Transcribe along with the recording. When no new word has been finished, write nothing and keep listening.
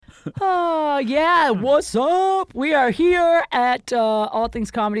Oh, yeah. What's up? We are here at All Things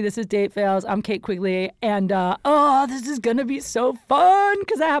Comedy. This is Date Fails. I'm Kate Quigley. And, this is going to be so fun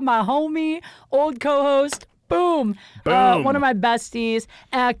because I have my homie, old co-host, Boom. One of my besties,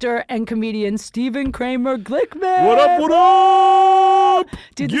 actor and comedian, Stephen Kramer Glickman. What up, what up?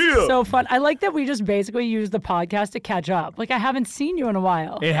 Dude, this is so fun. I like that we just basically use the podcast to catch up. Like, I haven't seen you in a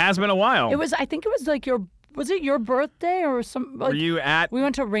while. It has been a while. I think it was like was it your birthday or some? Like, were you at? We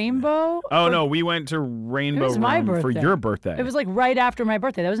went to Rainbow. Oh no, we went to Rainbow. It was my birthday. For your birthday. It was like right after my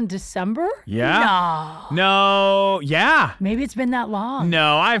birthday. That was in December. Yeah. No. Yeah. Maybe it's been that long.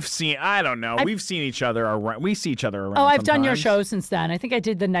 No, I don't know. We've seen each other around. We see each other around. Oh, I've done your sometimes. show since then. I think I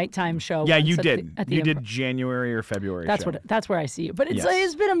did the nighttime show. Yeah, once you at did. You did January or February. show. That's where I see you. But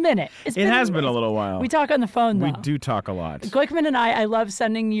it's been a minute. It has been a little while. We talk on the phone though. We do talk a lot. Glickman and I love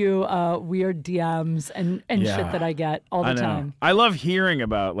sending you weird DMs and shit that I get all the time. I love hearing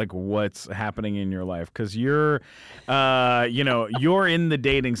about like what's happening in your life because you're you're in the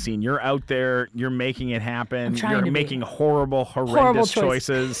dating scene. You're out there. You're making it happen. You're making horrendous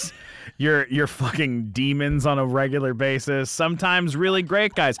choices. You're fucking demons on a regular basis. Sometimes really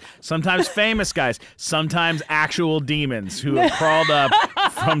great guys. Sometimes famous guys. Sometimes actual demons who have crawled up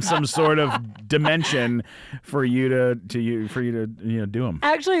from some sort of dimension for you to do them.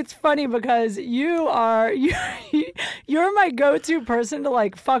 Actually, it's funny because you're my go-to person to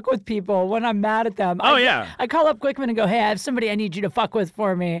like fuck with people when I'm mad at them. I call up Glickman and go, hey, I have somebody I need you to fuck with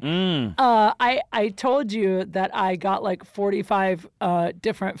for me. I told you that I got like 45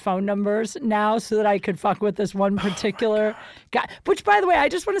 different phone numbers now so that I could fuck with this one particular guy. Which, by the way, I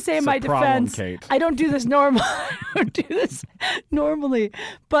just want to say in my defense, Kate. I don't do this normally. I don't do this normally.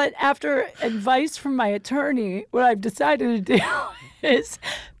 But after advice from my attorney, what I've decided to do is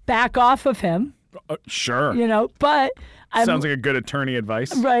back off of him. Sure. But sounds like a good attorney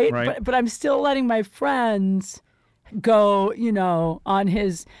advice. Right. But I'm still letting my friends go, on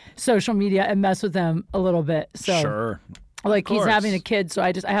his social media and mess with them a little bit. So sure. Like he's having a kid, so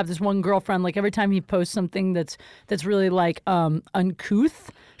I have this one girlfriend. Like every time he posts something that's really like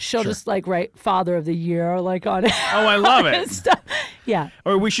uncouth, she'll just like write "Father of the Year" like on it. Oh, I love it. Stuff. Yeah.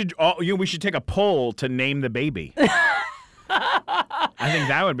 Or we should take a poll to name the baby. I think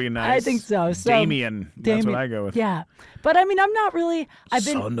that would be nice. I think so. Damien. That's what I go with. Yeah. But I mean, I'm not really.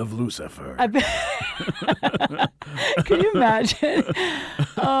 Son of Lucifer. Can you imagine?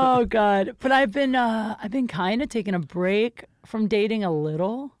 Oh God! But I've been kind of taking a break from dating a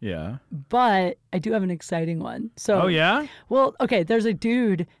little. Yeah. But I do have an exciting one. So. Oh yeah. Well, okay. There's a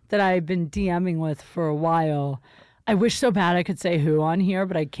dude that I've been DMing with for a while. I wish so bad I could say who on here,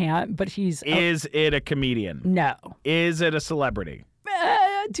 but I can't. But he's. Is it a comedian? No. Is it a celebrity?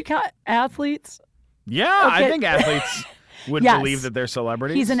 Do you count athletes? Yeah, okay. I think athletes would believe that they're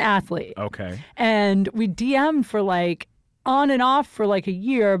celebrities. He's an athlete. Okay. And we DM'd for like on and off for like a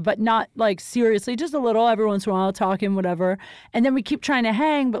year, but not like seriously, just a little every once in a while talking, whatever. And then we keep trying to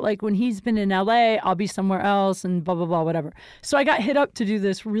hang, but like when he's been in LA, I'll be somewhere else and blah, blah, blah, whatever. So I got hit up to do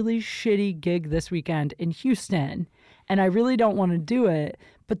this really shitty gig this weekend in Houston. And I really don't want to do it.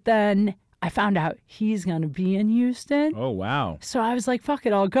 But then I found out he's going to be in Houston. Oh, wow. So I was like, fuck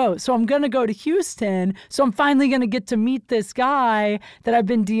it, I'll go. So I'm going to go to Houston. So I'm finally going to get to meet this guy that I've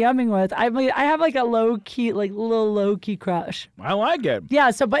been DMing with. I have like a little low-key crush. I like it.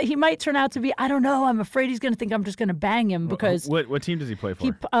 Yeah, but he might turn out to be, I don't know. I'm afraid he's going to think I'm just going to bang him because. What team does he play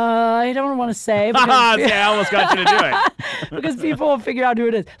for? I don't want to say. Because, I almost got you to do it. Because people will figure out who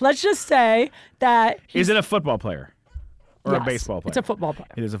it is. Let's just say that. Is it a football player? Or a baseball player? It's a football player.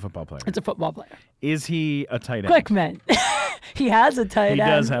 It is a football player. It's a football player. Is he a tight end? Glickman. He has a tight end. He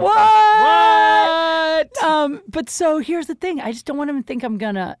does have What? But so here's the thing. I just don't want him to think I'm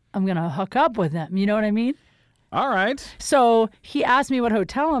gonna hook up with him. You know what I mean? All right. So he asked me what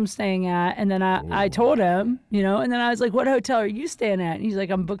hotel I'm staying at, and then I told him, and then I was like, what hotel are you staying at? And he's like,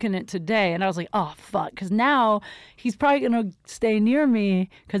 I'm booking it today. And I was like, oh, fuck, because now he's probably going to stay near me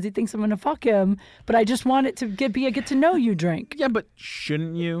because he thinks I'm going to fuck him, but I just want it to be a get-to-know-you drink. Yeah, but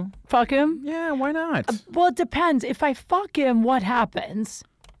shouldn't you? Fuck him? Yeah, why not? Well, it depends. If I fuck him, what happens?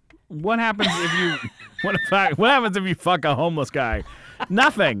 What happens if you what happens if you fuck a homeless guy?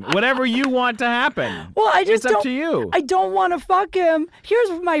 Nothing. Whatever you want to happen. Well, it's up to you. I don't want to fuck him.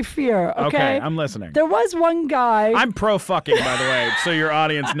 Here's my fear, okay? Okay, I'm listening. There was one guy. I'm pro-fucking, by the way, so your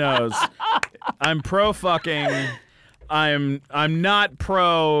audience knows. I'm pro-fucking. I'm not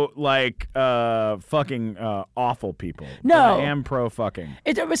pro like fucking awful people. No, I am pro fucking.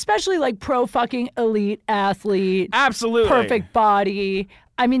 It's especially like pro fucking elite athlete. Absolutely, perfect body.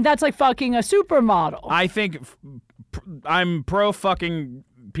 I mean, that's like fucking a supermodel. I think I'm pro fucking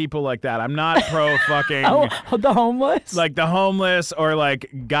people like that. I'm not pro fucking the homeless, like the homeless, or like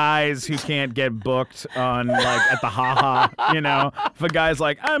guys who can't get booked on like at the haha. You know, if a guy's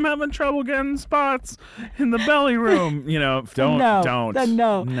like, I'm having trouble getting spots in the belly room, you know, don't.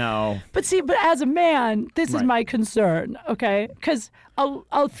 No. But see, as a man, this is my concern. Okay, because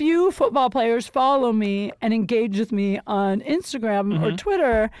a few football players follow me and engage with me on Instagram or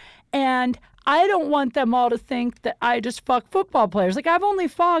Twitter, and I don't want them all to think that I just fuck football players. Like, I've only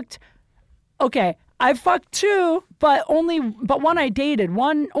fucked, I fucked 2, but one I dated.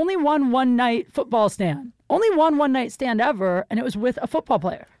 Only one night football stand. Only one night stand ever, and it was with a football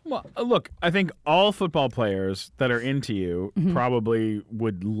player. Well, look, I think all football players that are into you probably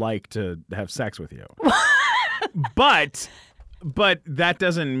would like to have sex with you. But that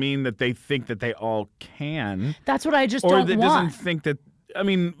doesn't mean that they think that they all can. That's what I just don't want. Or that doesn't think that, I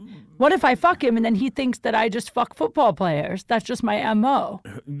mean... What if I fuck him and then he thinks that I just fuck football players? That's just my MO.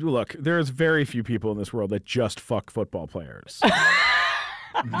 Look, there's very few people in this world that just fuck football players.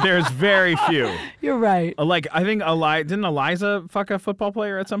 There's very few. You're right. Like, I think didn't Eliza fuck a football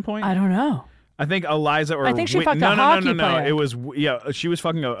player at some point? I don't know. I think Eliza or... I think she fucked a hockey player. It was, she was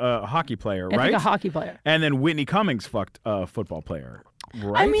fucking a hockey player, right? I think a hockey player. And then Whitney Cummings fucked a football player.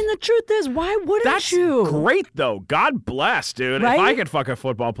 Right? I mean, the truth is, why wouldn't you? That's great, though. God bless, dude. Right? If I could fuck a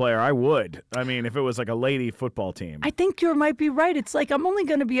football player, I would. I mean, if it was like a lady football team. I think you might be right. It's like, I'm only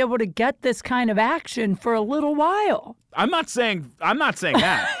going to be able to get this kind of action for a little while. I'm not saying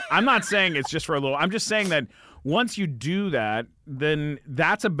that. I'm not saying it's just for a little. I'm just saying that once you do that, then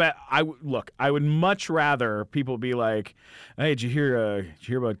that's a bet. I would much rather people be like, "Hey, did you hear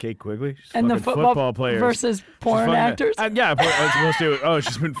about Kate Quigley? She's and the football players versus porn actors." Yeah, I was supposed to. Oh,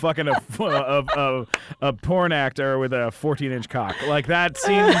 she's been fucking a porn actor with a 14-inch cock. Like, that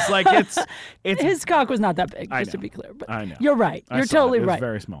seems like it's. His cock was not that big, just to be clear. But I know. You're right. You're totally right. It's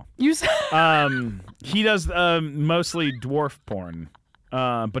very small. He does mostly dwarf porn.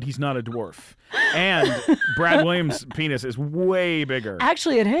 But he's not a dwarf. And Brad Williams' penis is way bigger.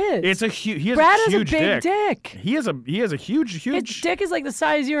 Actually, it is. Brad has a big dick. He has a huge. His dick is like the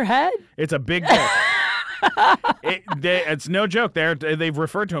size of your head. It's a big dick. It's no joke. They've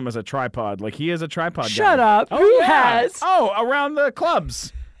referred to him as a tripod. Like, he is a tripod. Shut guy. up. Who has? Oh, around the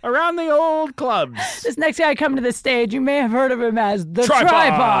clubs. Around the old clubs. This next guy coming to the stage, you may have heard of him as the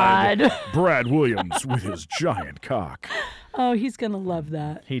tripod. Brad Williams with his giant cock. Oh, he's going to love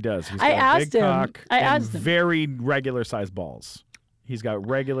that. He does. He's got a big cock and very regular sized balls. He's got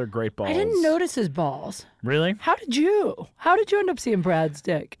regular great balls. I didn't notice his balls. Really? How did you end up seeing Brad's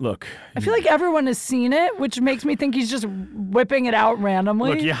dick? Look. I feel like everyone has seen it, which makes me think he's just whipping it out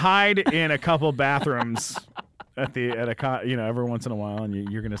randomly. Look, you hide in a couple bathrooms every once in a while, and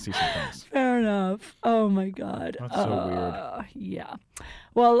you're going to see some things. Fair enough. Oh, my God. That's so weird. Yeah.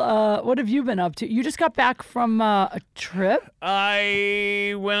 Well, what have you been up to? You just got back from a trip?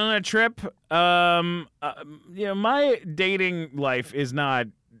 I went on a trip. My dating life is not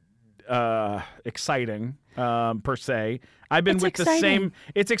exciting per se. I've been with the same.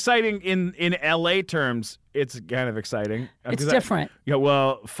 It's exciting in LA terms. It's kind of exciting. It's different.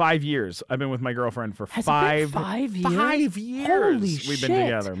 5 years. I've been with my girlfriend for Has five. It been 5 years. 5 years. Holy We've shit. been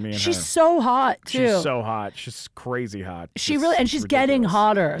together. Me and She's her. so hot too. She's so hot. She's crazy hot. She's ridiculous. Getting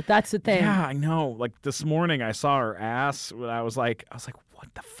hotter. That's the thing. Yeah, I know. Like, this morning, I saw her ass. I was like,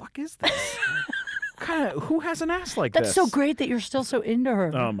 what the fuck is this? Who has an ass like this? That's so great that you're still so into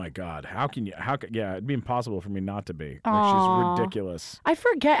her. Oh my God. Yeah, it'd be impossible for me not to be. Like, she's ridiculous. I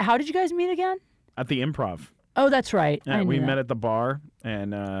forget. How did you guys meet again? At the Improv. Oh, that's right. Yeah, we met at the bar,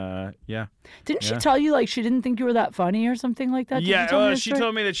 and yeah. Didn't she tell you, like, she didn't think you were that funny or something like that? Yeah, she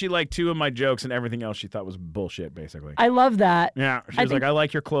told me that she liked 2 of my jokes, and everything else she thought was bullshit, basically. I love that. Yeah, she was like, I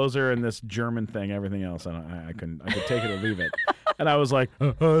like your closer and this German thing, everything else, and I could take it or leave it. And I was like,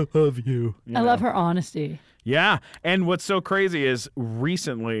 I love you. I love her honesty. Yeah, and what's so crazy is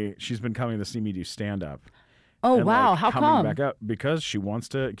recently she's been coming to see me do stand-up. Oh, wow. How come? Back up because she wants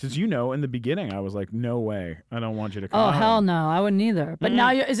to. Because, in the beginning, I was like, no way. I don't want you to come. Oh, hell no. I wouldn't either. But now,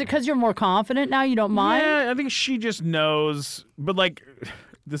 is it because you're more confident now? You don't mind? Yeah, I think she just knows. But, like,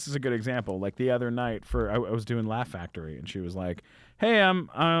 this is a good example. Like, the other night, I was doing Laugh Factory, and she was like, hey,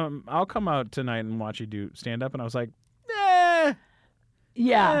 I'll come out tonight and watch you do stand-up. And I was like,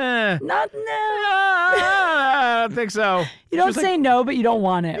 yeah. Not I don't think so. You don't say no, but you don't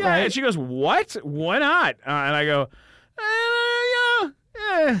want it, right? And she goes, what? Why not? And I go,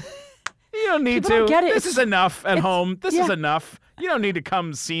 you don't need People to. Don't get it. This is enough at home. This is enough. You don't need to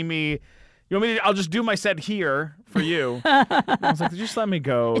come see me. You want me to? I'll just do my set here for you. I was like, just let me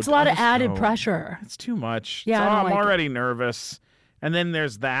go. It's a lot of added pressure. It's too much. Yeah, I'm already nervous. And then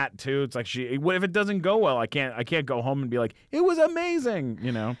there's that too. It's like what if it doesn't go well? I can't go home and be like, it was amazing,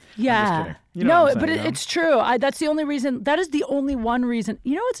 Yeah. I'm just kidding. You know No, but it's true. That's the only reason. That is the only one reason.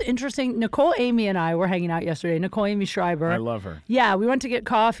 You know what's interesting? Nicole Amy and I were hanging out yesterday. Nicole Amy Schreiber. I love her. Yeah, we went to get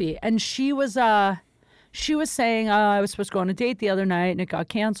coffee, and she was saying I was supposed to go on a date the other night, and it got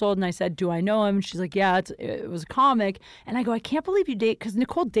canceled. And I said, "Do I know him?" And she's like, "Yeah, it was a comic." And I go, "I can't believe you date," because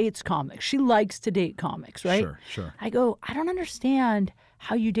Nicole dates comics. She likes to date comics, right? Sure. I go, "I don't understand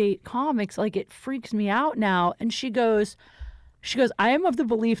how you date comics. Like, it freaks me out now." And she goes, "I am of the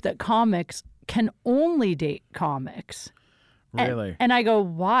belief that comics can only date comics." Really? And I go,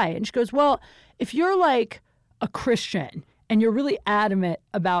 "Why?" And she goes, "Well, if you're like a Christian and you're really adamant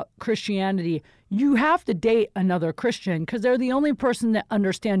about Christianity, you have to date another Christian because they're the only person that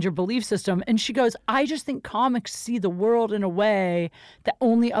understands your belief system." And she goes, "I just think comics see the world in a way that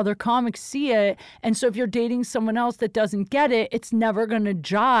only other comics see it. And so if you're dating someone else that doesn't get it, it's never going to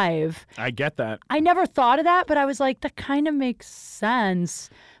jive." I get that. I never thought of that, but I was like, that kind of makes sense.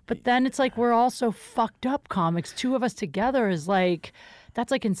 But then it's like we're all so fucked up comics. Two of us together is like... That's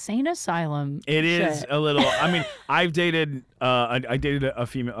like insane asylum. It shit. is a little. I mean, I've dated. I dated a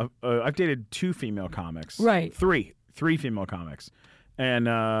female. I've dated 2 female comics. Right. 3 female comics, and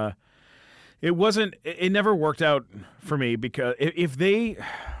it wasn't. It never worked out for me because if they.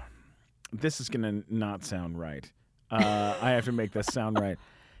 This is gonna not sound right. I have to make this sound right.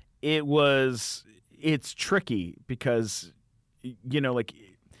 It's tricky because, like.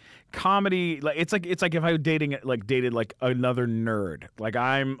 Comedy, like it's like if I dated like another nerd. Like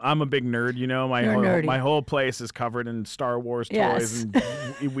I'm a big nerd, my whole place is covered in Star Wars toys and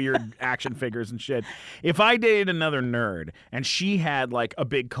weird action figures and shit. If I dated another nerd and she had like a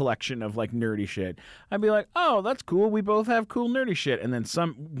big collection of like nerdy shit, I'd be like, "Oh, that's cool. We both have cool nerdy shit." And then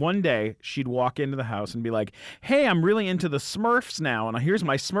one day she'd walk into the house and be like, "Hey, I'm really into the Smurfs now, and here's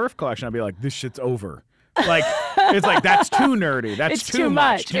my Smurf collection." I'd be like, "This shit's over." Like it's like that's too nerdy. That's too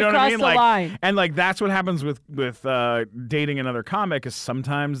much. Do you know what I mean? Like, line. And like that's what happens with dating another comic is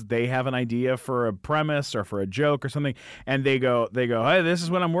sometimes they have an idea for a premise or for a joke or something, and they go, "Hey, this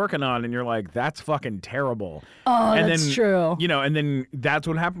is what I'm working on," and you're like, "That's fucking terrible." Oh, and that's then, true. And then that's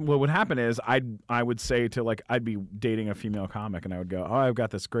what happened. What would happen is I would say to like I'd be dating a female comic and I would go, "Oh, I've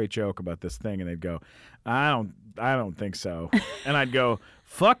got this great joke about this thing," and they'd go, I don't think so," and I'd go,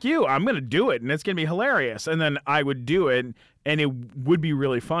 "Fuck you, I'm going to do it, and it's going to be hilarious." And then I would do it, and it would be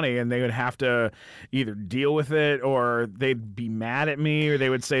really funny, and they would have to either deal with it, or they'd be mad at me, or they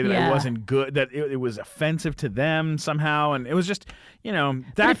would say that it wasn't good, that it was offensive to them somehow, and it was just,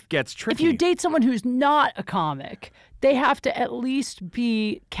 that gets tricky. If you date someone who's not a comic, they have to at least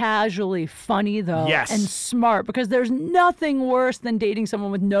be casually funny, though, and smart, because there's nothing worse than dating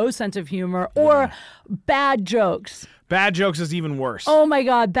someone with no sense of humor or bad jokes. Bad jokes is even worse. Oh my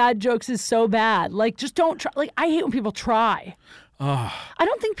God, bad jokes is so bad. Like, just don't try. Like, I hate when people try. I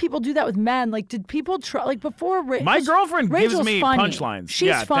don't think people do that with men. Like, did people try? Like, before my girlfriend Rachel's gives me funny. punchlines.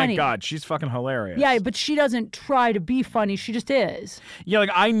 She's funny. Thank God, she's fucking hilarious. Yeah, but she doesn't try to be funny. She just is. Yeah,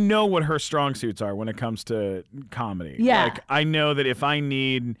 like I know what her strong suits are when it comes to comedy. Yeah, like I know that if I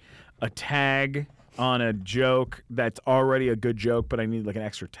need a tag on a joke that's already a good joke, but I need like an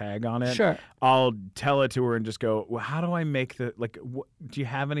extra tag on it. Sure. I'll tell it to her and just go, "Well, how do I make the do you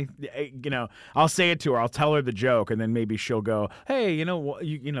have any?" I'll say it to her. I'll tell her the joke, and then maybe she'll go, "Hey,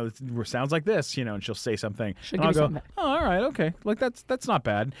 it sounds like this," and she'll say something. She'll and give I'll you go, something. "Oh, all right, okay, like that's not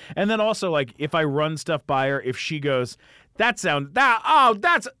bad." And then also like if I run stuff by her, if she goes,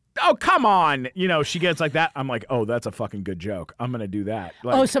 "Oh, come on." She gets like that. I'm like, "Oh, that's a fucking good joke. I'm going to do that."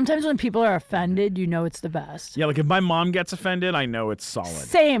 Like, sometimes when people are offended, it's the best. Yeah, like if my mom gets offended, I know it's solid.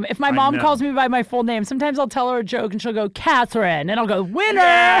 Same. If my mom calls me by my full name, sometimes I'll tell her a joke and she'll go, "Catherine," and I'll go, "Winner."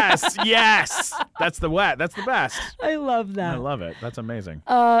 Yes. That's the best. I love that. I love it. That's amazing.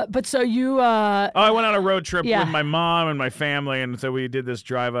 But so you... I went on a road trip with my mom and my family, and so we did this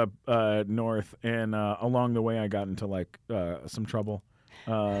drive up north, and along the way I got into like some trouble.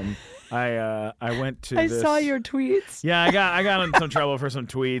 I went to I saw your tweets. Yeah, I got in some trouble for some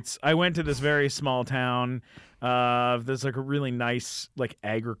tweets. I went to this very small town. There's like a really nice like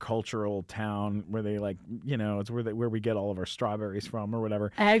agricultural town where they like, it's where we get all of our strawberries from or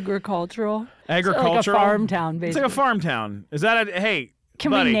whatever. Agricultural? Agricultural. It's like a farm town, basically. It's like a farm town. Is that hey, Can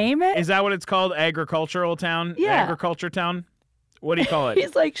buddy, we name it? Is that what it's called? Agricultural town? Yeah. Agriculture town? What do you call it?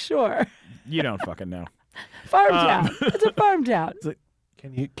 He's like, sure. You don't fucking know. Farm town. It's a farm town. It's like,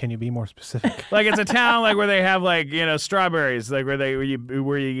 Can you be more specific? Like it's a town like where they have like strawberries, like where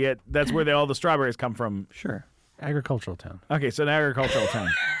you get, that's where all the strawberries come from. Sure, agricultural town. Okay, so an agricultural town.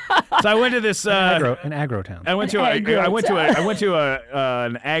 So I went to this an agro town. I went to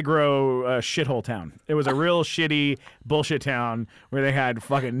an agro shithole town. It was a real shitty bullshit town where they had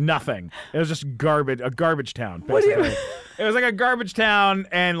fucking nothing. It was just garbage, a garbage town basically. It was like a garbage town,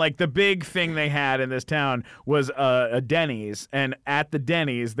 and like the big thing they had in this town was a Denny's, and at the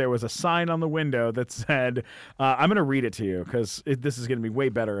Denny's there was a sign on the window that said, "I'm going to read it to you because this is going to be way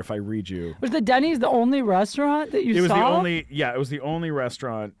better if I read you." Was the Denny's the only restaurant that you saw? It was the only, yeah, it was the only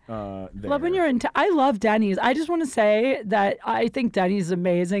restaurant there. Love when you're in. I love Denny's. I just want to say that I think Denny's is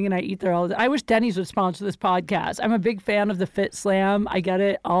amazing, and I eat there all the time. I wish Denny's would sponsor this podcast. I'm a big fan of the Fit Slam. I get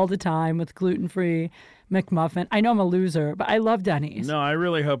it all the time with gluten-free McMuffin. I know I'm a loser, but I love Denny's. No, I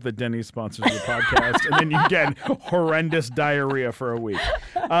really hope that Denny's sponsors the podcast, and then you get horrendous diarrhea for a week.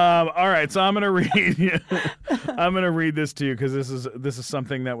 All right, so I'm gonna read. I'm gonna read this to you because this is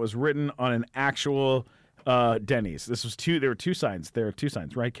something that was written on an actual Denny's. This was two. There were two signs. There are two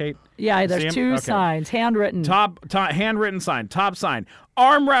signs, right, Kate? Yeah, there's two signs, handwritten. Top handwritten sign. Top sign.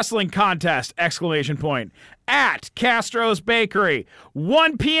 Arm wrestling contest! ! At Castro's Bakery,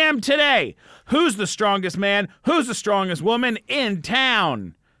 1 p.m. today. Who's the strongest man? Who's the strongest woman in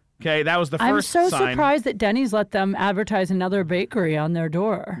town? Okay, that was the first sign. I'm so surprised that Denny's let them advertise another bakery on their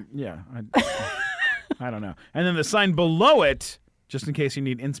door. Yeah, I don't know. And then the sign below it, just in case you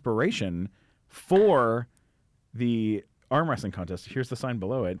need inspiration for the arm wrestling contest. Here's the sign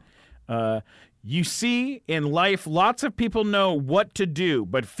below it. You see, in life, lots of people know what to do,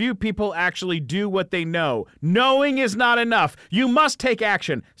 but few people actually do what they know. Knowing is not enough. You must take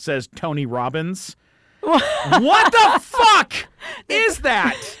action, says Tony Robbins. What the fuck is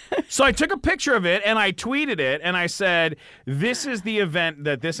that? So I took a picture of it and I tweeted it and I said, this is the event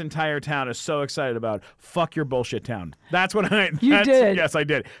that this entire town is so excited about. Fuck your bullshit town. That's what You did. Yes, I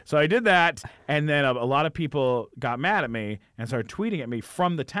did. So I did that, and then a lot of people got mad at me and started tweeting at me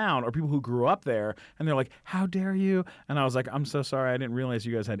from the town, or people who grew up there, and they're like, how dare you? And I was like, I'm so sorry, I didn't realize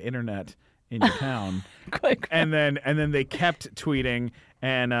you guys had internet in your town. And then they kept tweeting,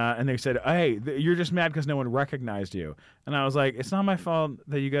 and they said, hey, you're just mad because no one recognized you. And I was like, it's not my fault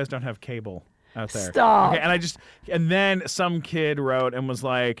that you guys don't have cable out there. Stop. Okay, and then some kid wrote and was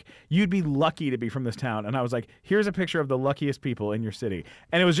like, you'd be lucky to be from this town. And I was like, here's a picture of the luckiest people in your city.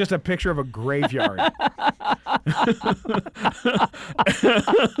 And it was just a picture of a graveyard. And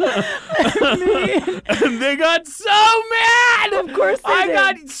they got so mad. Of course they I did.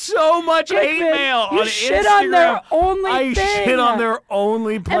 got so much hate mail You on shit Instagram. on their only thing. I shit on their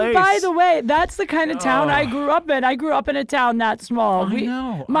only place. And by the way, that's the kind of town I grew up in. I grew up in a town that small. I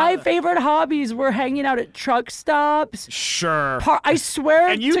know. My favorite hobbies were hanging out at truck stops. Sure. I swear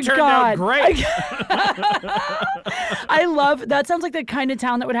and you to turned God. out great. I love, that sounds like the kind of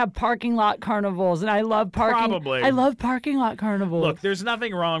town that would have parking lot carnivals, and I love parking. Probably. I love parking lot carnivals. Look, there's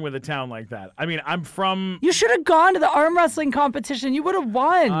nothing wrong with a town like that. I mean, I'm from... You should have gone to the arm wrestling competition. You would have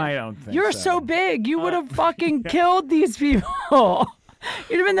won. I don't think You're so big. You would have fucking killed these people.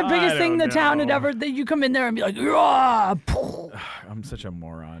 You'd have been the biggest thing the town had ever, that you come in there and be like, "Rah!" I'm such a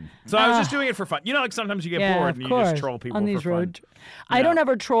moron. So I was just doing it for fun. You know, like sometimes you get bored and you course. just troll people on these for road. fun. I don't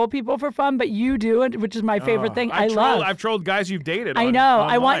ever troll people for fun, but you do it, which is my favorite thing. I've trolled guys you've dated. I know.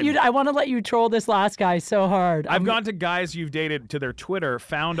 Online. I want to let you troll this last guy so hard. I've gone to guys you've dated to their Twitter,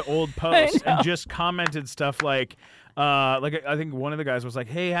 found old posts, and just commented stuff like I think one of the guys was like,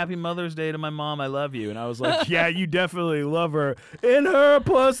 "Hey, happy Mother's Day to my mom. I love you." And I was like, "Yeah, you definitely love her in her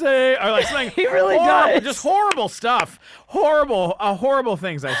pussy." Or like something. He really does. Just horrible stuff. Horrible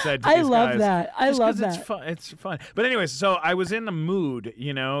things I said to these guys. I love that. I love that. It's fun. But anyways, so I was in the mood,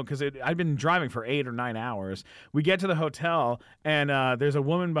 you know, because I'd been driving for 8 or 9 hours. We get to the hotel, and there's a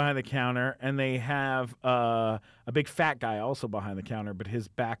woman behind the counter, and they have a big fat guy also behind the counter, but his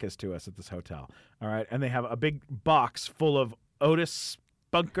back is to us at this hotel. All right, and they have a big box full of Otis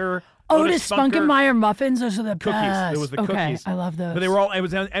Spunkenmeyer muffins. Those are the cookies. best. It was the okay, cookies. I love those. But they were all. It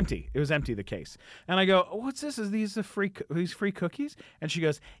was empty. It was empty. The case. And I go, "What's this? Is these these free cookies?" And she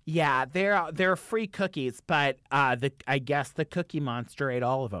goes, "Yeah, they're free cookies, but I guess the Cookie Monster ate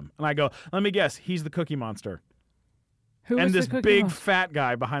all of them." And I go, "Let me guess. He's the Cookie Monster." Who and was this the Cookie big Monster? fat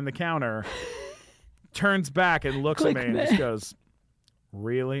guy behind the counter turns back and looks at me and just goes,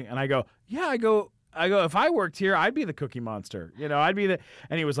 "Really?" And I go, "Yeah." I go, if I worked here, I'd be the Cookie Monster. You know, I'd be the.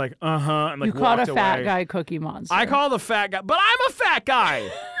 And he was like, and like you called walked a fat away. guy Cookie Monster. I call the fat guy, but I'm a fat guy.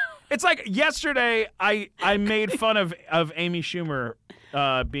 It's like yesterday I made fun of Amy Schumer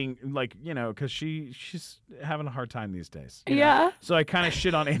being like, you know, because she's having a hard time these days. You know? Yeah. So I kind of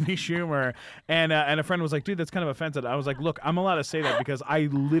shit on Amy Schumer, and a friend was like, dude, that's kind of offensive. I was like, look, I'm allowed to say that because I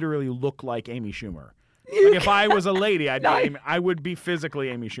literally look like Amy Schumer. Like if I was a lady, I would be physically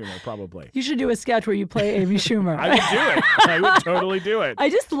Amy Schumer, probably. You should do a sketch where you play Amy Schumer. I would do it. I would totally do it. I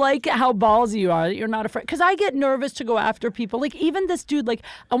just like how ballsy you are. That you're not afraid. Because I get nervous to go after people. Like even this dude, like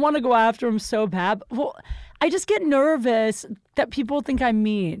I want to go after him so bad. Well, I just get nervous that people think I'm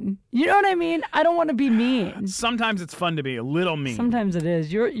mean. You know what I mean? I don't want to be mean. Sometimes it's fun to be a little mean. Sometimes it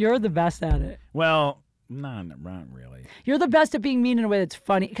is. You're the best at it. Well, not really. You're the best at being mean in a way that's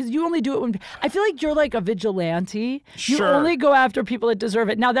funny because you only do it when I feel like you're like a vigilante. Sure. You only go after people that deserve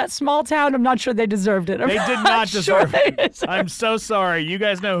it. Now that small town, I'm not sure they deserved it. They did not deserve it. I'm so sorry. You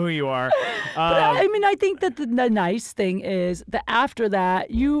guys know who you are. I mean, I think that the nice thing is that after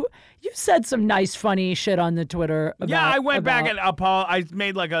that, you said some nice, funny shit on the Twitter. I went back and I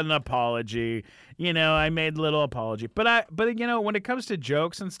made like an apology. I made a little apology. But when it comes to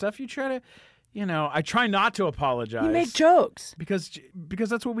jokes and stuff, you try to. I try not to apologize. You make jokes because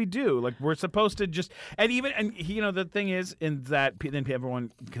that's what we do. Like we're supposed to just the thing is in that then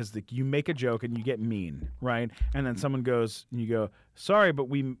everyone because you make a joke and you get mean, right? And then someone goes and you go sorry, but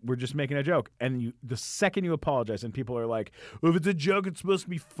we're just making a joke. And the second you apologize and people are like, well, if it's a joke, it's supposed to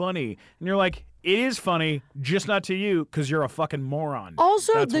be funny, and you're like, it is funny, just not to you because you're a fucking moron.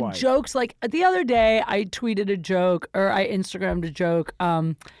 Also, that's the why. Jokes like the other day, I tweeted a joke or I Instagrammed a joke.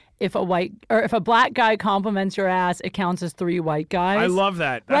 If a black guy compliments your ass, it counts as 3 white guys. I love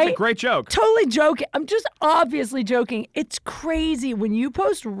that. That's a great joke. Totally joking. I'm just obviously joking. It's crazy when you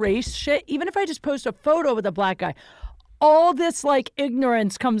post race shit, even if I just post a photo with a black guy, all this like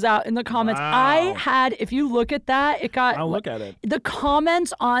ignorance comes out in the comments. Wow. If you look at that, I'll look at it. The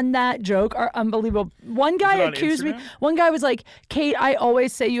comments on that joke are unbelievable. One guy accused me. One guy was like, Kate, I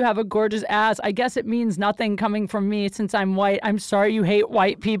always say you have a gorgeous ass. I guess it means nothing coming from me since I'm white. I'm sorry you hate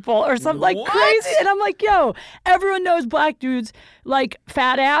white people or something like crazy. And I'm like, yo, everyone knows black dudes like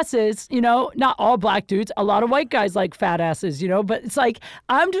fat asses, not all black dudes. A lot of white guys like fat asses, but it's like,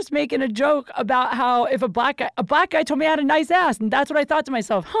 I'm just making a joke about how if a black guy told me I had a nice ass, and that's what I thought to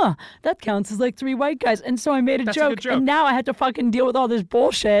myself, that counts as like 3 white guys. And so I made a joke, and now I had to fucking deal with all this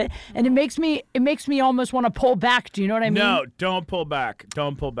bullshit, and it makes me almost want to pull back. Do you know what I mean? No, don't pull back.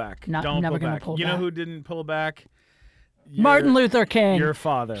 Don't pull back. I'm never gonna pull back. You know who didn't pull back? Martin Luther King. Your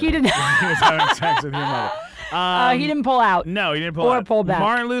father. He didn't. He was having sex with your mother. He didn't pull out. No, he didn't pull out. Or pull back.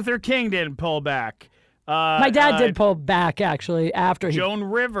 Martin Luther King didn't pull back. My dad did pull back, actually, after he... Joan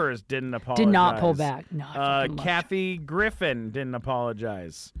Rivers didn't apologize. Did not pull back. No, Kathy Griffin didn't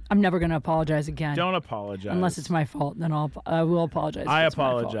apologize. I'm never going to apologize again. Don't apologize. Unless it's my fault, then I will apologize. I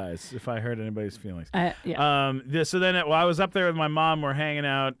apologize if I hurt anybody's feelings. Yeah. So then I was up there with my mom. We're hanging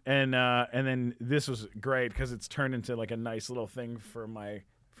out, and then this was great because it's turned into like a nice little thing for my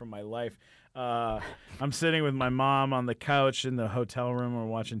life. I'm sitting with my mom on the couch in the hotel room. We're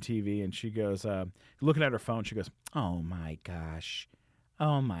watching TV, and she goes, looking at her phone, she goes, oh, my gosh.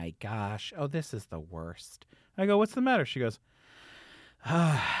 Oh, this is the worst. I go, what's the matter? She goes,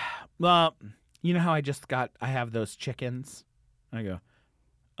 well, you know how I have those chickens? I go,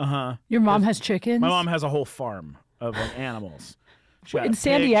 uh-huh. Your mom has chickens? My mom has a whole farm of animals. In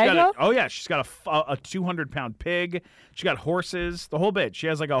San Diego? She's got a 200-pound pig. She got horses, the whole bit. She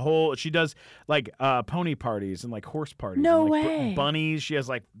has she does like pony parties and like horse parties. No and, like, way. Bunnies. She has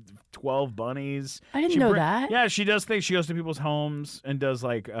like 12 bunnies. I didn't know that. Yeah, she does things. She goes to people's homes and does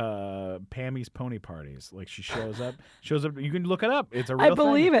like Pammy's pony parties. Like she shows up. You can look it up. It's a real thing. I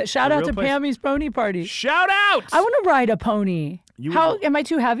believe it. Shout out to Pammy's pony party. Shout out! I want to ride a pony. Am I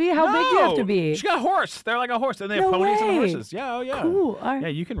too heavy? How big do you have to be? She got a horse. They're like a horse. And they have ponies and horses. Yeah, oh yeah. Cool. All right. Yeah,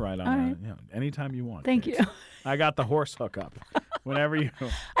 you can ride on anytime you want. Thank you. I got the horse hookup. Whenever you...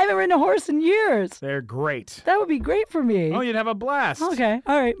 I haven't ridden a horse in years. They're great. That would be great for me. Oh, you'd have a blast. Okay.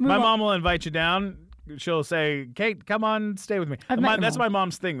 All right. My mom will invite you down. She'll say, Kate, come on, stay with me. That's my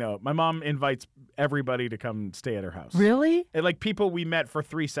mom's thing, though. My mom invites everybody to come stay at her house. Really? And, like people we met for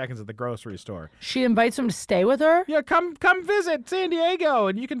 3 seconds at the grocery store. She invites them to stay with her? Yeah, come visit San Diego,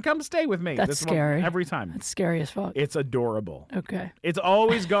 and you can come stay with me. That's scary. Every time. That's scary as fuck. It's adorable. Okay. It's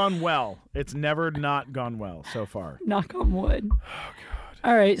always gone well. It's never not gone well so far. Knock on wood. Oh, God.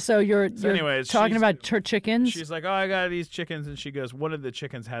 All right, so you're talking about her chickens? She's like, oh, I got these chickens, and she goes, one of the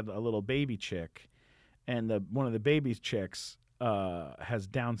chickens had a little baby chick, and one of the baby's chicks has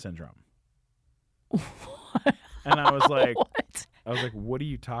Down syndrome. What? And I was like, what? What are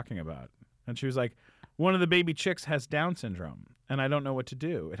you talking about? And she was like, one of the baby chicks has Down syndrome, and I don't know what to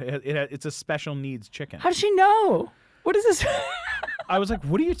do. It's a special needs chicken. How does she know? What is this? I was like,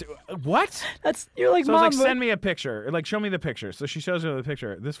 what are you what? You're like, so Mom. I was like, send me a picture. Like, show me the picture. So she shows her the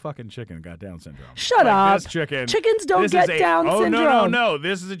picture. This fucking chicken got Down syndrome. Shut up. This chicken. Chickens don't get Down syndrome. Oh, no.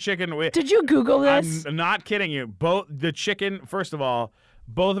 This is a chicken with... Did you Google this? I'm not kidding you. The chicken, first of all,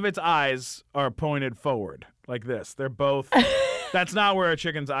 both of its eyes are pointed forward like this. They're both... That's not where a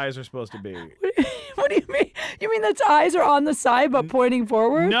chicken's eyes are supposed to be. What do you mean? You mean its eyes are on the side but pointing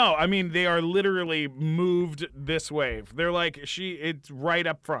forward? No, I mean they are literally moved this way. They're like it's right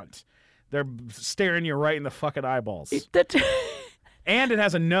up front. They're staring you right in the fucking eyeballs. And it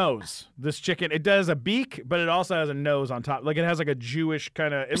has a nose. This chicken, it does a beak, but it also has a nose on top. Like it has like a Jewish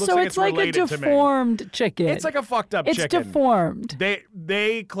kind of. It looks like it's like related a deformed chicken. It's like a fucked up chicken. It's deformed.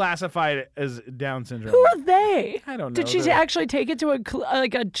 They classified it as Down syndrome. Who are they? I don't know. Did she actually take it to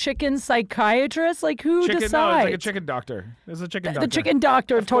a chicken psychiatrist? Like who decides? No, it's like a chicken doctor. It's a chicken doctor. The chicken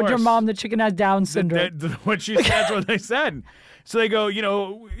doctor told your mom the chicken has Down syndrome. What she said, what they said. So they go,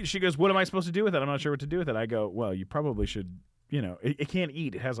 she goes, what am I supposed to do with it? I'm not sure what to do with it. I go, well, you probably should. It can't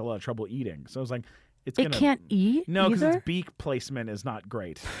eat. It has a lot of trouble eating. So I was like, it can't eat? No, because its beak placement is not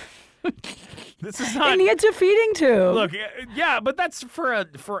great. This is not. It needs a feeding tube. Look, yeah, but that's for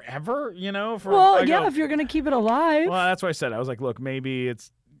forever, if you're going to keep it alive. Well, that's what I said. I was like, look, maybe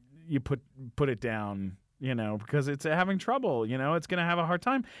it's, you put it down, because it's having trouble, it's going to have a hard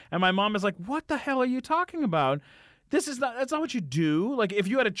time. And my mom is like, what the hell are you talking about? That's not what you do. Like, if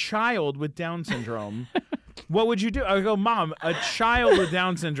you had a child with Down syndrome, what would you do? I would go, Mom, a child with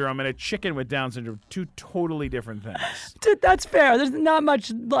Down syndrome and a chicken with Down syndrome, two totally different things. That's fair. There's not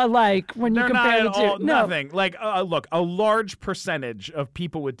much like when you compare the two. No. Nothing. Like, look, a large percentage of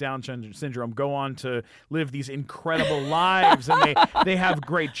people with Down syndrome go on to live these incredible lives, and they have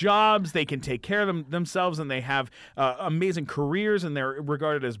great jobs. They can take care of themselves, and they have amazing careers, and they're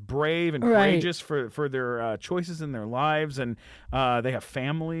regarded as brave and courageous for their choices in their lives, and they have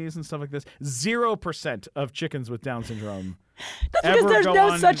families and stuff like this. 0% of chickens with Down syndrome. That's because there's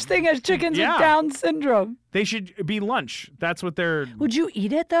no such thing as chickens with Down syndrome. They should be lunch. That's what they're... Would you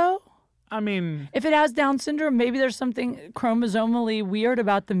eat it, though? I mean... If it has Down syndrome, maybe there's something chromosomally weird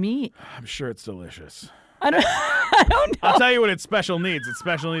about the meat. I'm sure it's delicious. I don't know. I'll tell you what it special needs. It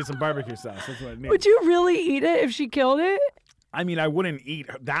special needs some barbecue sauce. That's what it needs. Would you really eat it if she killed it? I mean, I wouldn't eat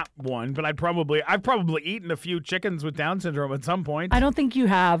that one, but I've probably eaten a few chickens with Down syndrome at some point. I don't think you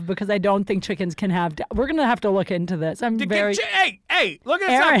have, because I don't think chickens can have. We're gonna have to look into this. Hey, look at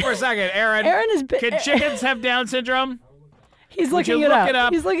this up for a second, Aaron. Can chickens have Down syndrome? He's looking it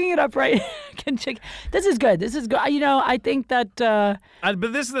up. He's looking it up right. This is good. I think that.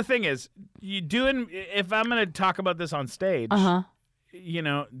 But this is the thing: is if I'm gonna talk about this on stage.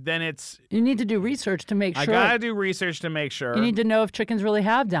 Then it's... You need to do research to make sure. I gotta do research to make sure. You need to know if chickens really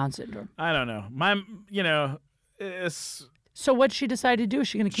have Down syndrome. I don't know. It's... So what'd she decide to do? Is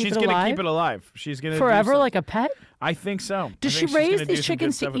she going to keep it alive? She's going to keep it alive. She's going to forever, like a pet? I think so. Does she raise these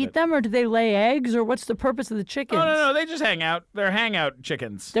chickens to eat them, or do they lay eggs, or what's the purpose of the chickens? No. They just hang out. They're hangout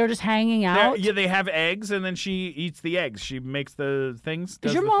chickens. They're just hanging out? Yeah, they have eggs, and then she eats the eggs. She makes the things.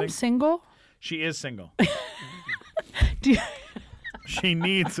 Is your mom single? She is single. Do you... She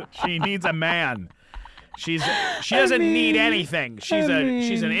needs a man. She doesn't need anything. She's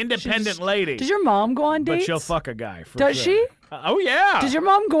an independent lady. Does your mom go on dates? But she'll fuck a guy. Does she? Oh yeah. Does your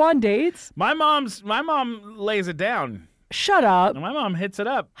mom go on dates? My mom lays it down. Shut up. My mom hits it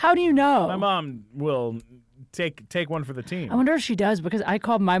up. How do you know? My mom will take one for the team. I wonder if she does, because I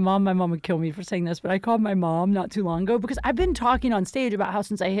called my mom. My mom would kill me for saying this, but I called my mom not too long ago, because I've been talking on stage about how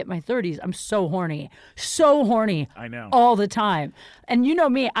since I hit my 30s, I'm so horny. So horny. I know. All the time. And you know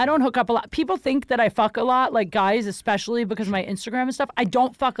me, I don't hook up a lot. People think that I fuck a lot, like guys, especially because of my Instagram and stuff. I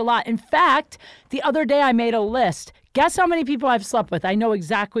don't fuck a lot. In fact, the other day I made a list. Guess how many people I've slept with? I know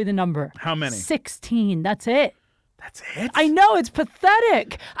exactly the number. How many? 16. That's it. That's it? I know. It's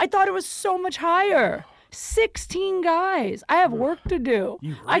pathetic. I thought it was so much higher. 16 guys. I have work to do.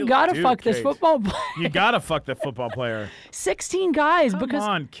 I gotta fuck this football player. You gotta fuck the football player. 16 guys. Come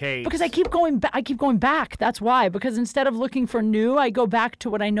on, Kate. Because I keep going back. That's why. Because instead of looking for new, I go back to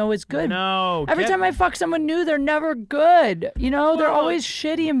what I know is good. No. Every time I fuck someone new, they're never good. They're always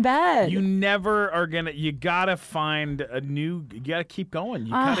shitty in bed. You never are gonna. You gotta find a new. You gotta keep going.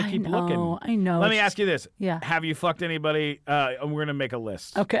 You gotta keep looking. I know. Let me ask you this. Yeah. Have you fucked anybody? We're gonna make a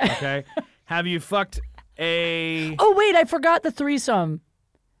list. Okay. Okay. Have you fucked a... Oh, wait, I forgot the threesome.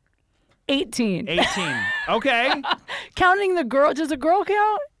 18. 18. Okay. Counting the girl. Does a girl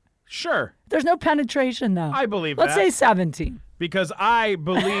count? Sure. There's no penetration, though. I believe Let's say 17. Because I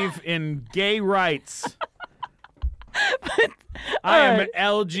believe in gay rights. I am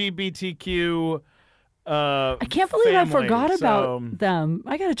LGBTQ I can't believe I family, forgot so about them.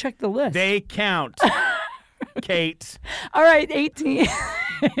 I got to check the list. They count. Kate. All right, 18.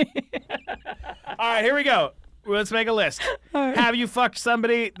 All right, here we go. Let's make a list. Right. Have you fucked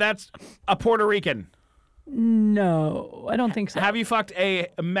somebody that's a Puerto Rican? No, I don't think so. Have you fucked a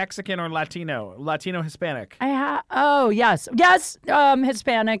Mexican or Latino Hispanic? Oh, yes. Yes,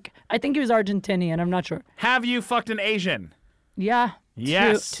 Hispanic. I think he was Argentinian. I'm not sure. Have you fucked an Asian? Yeah.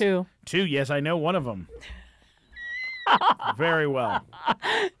 Yes. Two. Yes, I know one of them. Very well.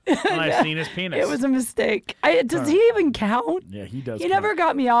 I've seen his penis. It was a mistake. Does he even count? Yeah, he does. He never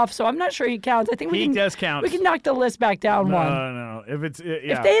got me off, so I'm not sure he counts. I think he does count. We can knock the list back down one. No. If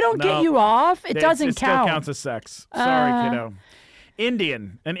they don't get you off, it doesn't count. It still counts as sex. Sorry, kiddo.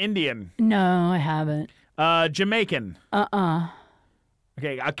 An Indian. No, I haven't. Jamaican.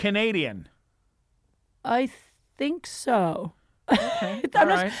 Okay, a Canadian. I think so. Okay. All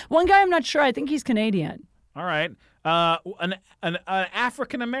right. One guy I'm not sure. I think he's Canadian. All right. An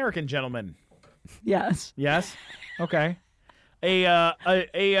African American gentleman. Yes. Yes. Okay. A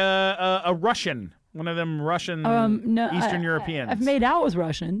Russian. One of them Russian Eastern Europeans. I've made out with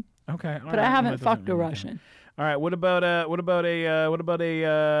Russian. Okay. But I haven't fucked a Russian. All right. What about a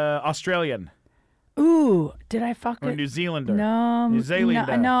Australian? Ooh, did I fuck or New Zealander? No. New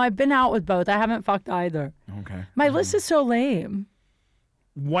Zealander. No, I've been out with both. I haven't fucked either. Okay. My list is so lame.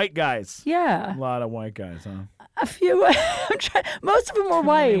 White guys. Yeah. A lot of white guys, huh? A few. Most of them were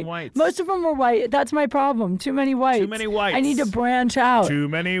white. Whites. Most of them were white. That's my problem. Too many whites. Too many whites. I need to branch out. Too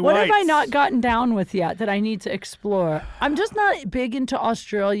many What whites. have I not gotten down with yet that I need to explore? I'm just not big into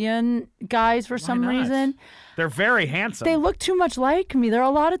Australian guys for some reason. They're very handsome. They look too much like me. There are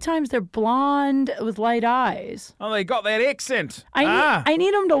a lot of times they're blonde with light eyes. Oh, they got that accent. I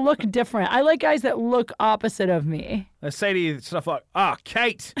need them to look different. I like guys that look opposite of me. They say to you stuff like,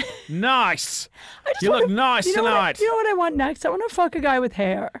 Kate, nice. You look nice tonight. You know what I want next? I want to fuck a guy with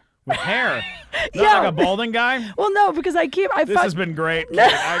hair. With hair? Yeah. Not like a balding guy? Well, no, because This has been great. No.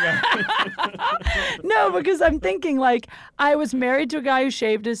 No, because I'm thinking, like, I was married to a guy who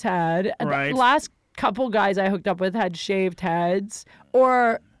shaved his head. And right. The last couple guys I hooked up with had shaved heads.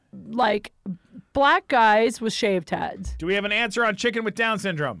 Or, like, black guys with shaved heads. Do we have an answer on chicken with Down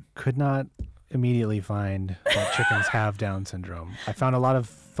syndrome? Could not immediately find that chickens have Down syndrome. I found a lot of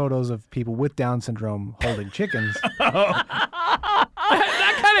photos of people with Down syndrome holding chickens.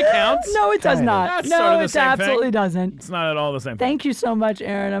 That kind of counts. No, it does not. That's no, sort of the it same absolutely thing. doesn't. It's not at all the same thing. Thank you so much,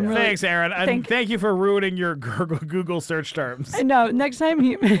 Aaron. Thanks, Aaron. And thank you for ruining your Google search terms. I know. Next time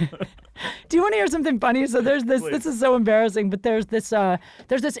you... Do you want to hear something funny? So there's this. Please. This is so embarrassing, but there's this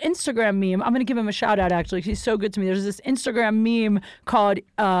Instagram meme. I'm gonna give him a shout out. Actually, he's so good to me. There's this Instagram meme called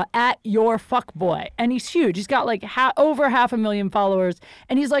 @YourFuckboy, and he's huge. He's got like over 500,000 followers,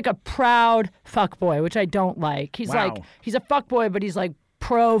 and he's like a proud fuckboy, which I don't like. He's Wow. like he's a fuckboy, but he's like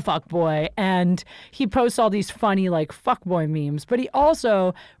pro fuckboy, and he posts all these funny like fuckboy memes, but he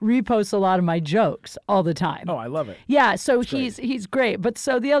also reposts a lot of my jokes all the time. Oh, I love it. Yeah, so he's great. But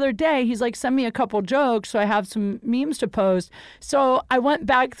so the other day he's like, send me a couple jokes so I have some memes to post. So I went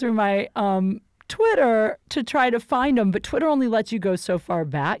back through my Twitter to try to find them, but Twitter only lets you go so far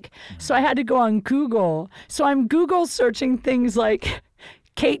back. So I had to go on Google. So I'm Google searching things like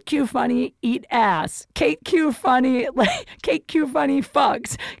Kate Q funny eat ass, Kate Q funny Kate Q funny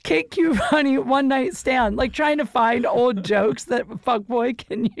fucks, Kate Q funny one night stand, like trying to find old jokes that a fuckboy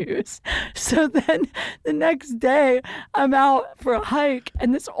can use. So then the next day I'm out for a hike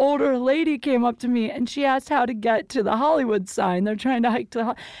and this older lady came up to me and she asked how to get to the Hollywood sign. They're trying to hike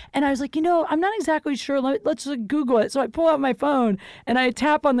to and I was like, I'm not exactly sure. Let's just Google it. So I pull out my phone and I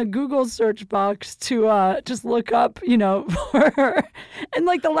tap on the Google search box to just look up, for her. And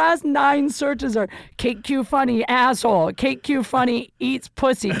like the last 9 searches are Kate Q funny asshole, Kate Q funny eats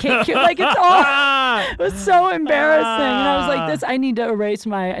pussy, Kate Q, like it's all, it was so embarrassing. And I was like, I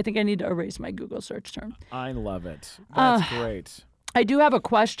think I need to erase my Google search term. I love it. That's great. I do have a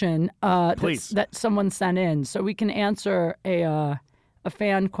question that someone sent in, so we can answer a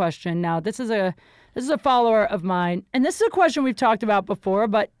fan question. Now, this is a follower of mine, and this is a question we've talked about before,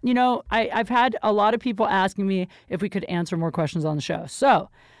 but, I've had a lot of people asking me if we could answer more questions on the show. So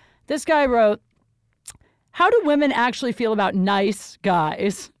this guy wrote, how do women actually feel about nice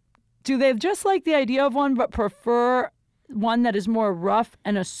guys? Do they just like the idea of one but prefer one that is more rough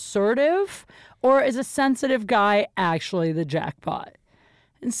and assertive? Or is a sensitive guy actually the jackpot?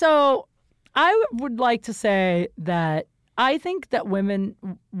 And so I would like to say that I think that women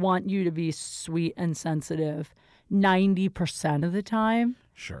want you to be sweet and sensitive 90% of the time.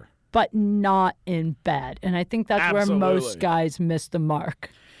 Sure. But not in bed. And I think that's Absolutely. where most guys miss the mark.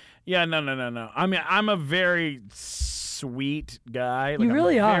 Yeah, no. I mean, I'm a very sweet guy. Like, You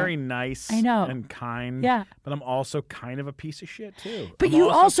really I'm are. very nice I know. and kind. Yeah. But I'm also kind of a piece of shit, too. But I'm you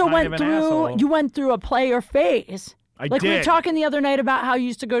also kind went of an through asshole. you went through a player phase. I like we were did. talking the other night about how you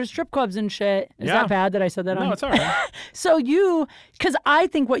used to go to strip clubs and shit. Is Yeah. that bad that I said that? No, it's all right. So because I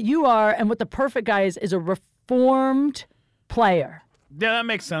think what you are and what the perfect guy is a reformed player. Yeah, that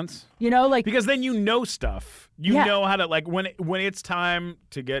makes sense. You know, like Because then you know stuff. You Yeah. know how to like when it's time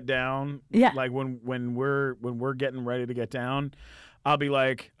to get down. Yeah. Like when we're getting ready to get down, I'll be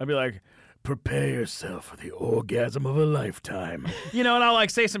like, prepare yourself for the orgasm of a lifetime. You know, and I'll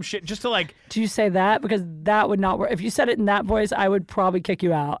like say some shit just to like. do you say that? Because that would not work. If you said it in that voice, I would probably kick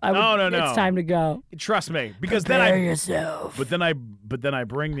you out. No. It's time to go. Trust me, because Prepare then yourself. But then I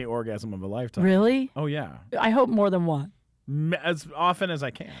bring the orgasm of a lifetime. Really? Oh yeah. I hope more than one. As often as I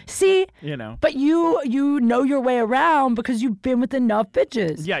can. See, You know. but you know your way around because you've been with enough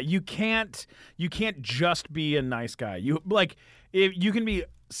bitches. Yeah, you can't just be a nice guy. You can be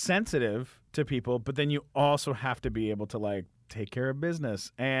sensitive to people, but then you also have to be able to like take care of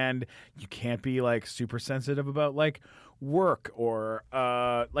business, and you can't be like super sensitive about like work or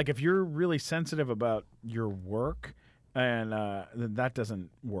like if you're really sensitive about your work, and then that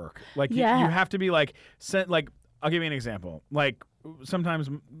doesn't work. Like Yeah. you have to be like like. I'll give you an example. Like sometimes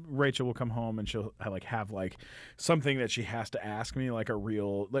Rachel will come home and she'll have like something that she has to ask me, like a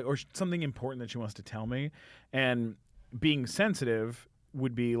real like or something important that she wants to tell me, and being sensitive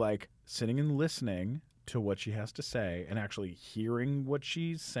would be like sitting and listening to what she has to say and actually hearing what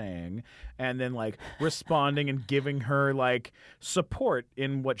she's saying and then like responding and giving her like support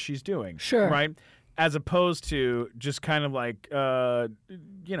in what she's doing. Sure. Right? As opposed to just kind of like,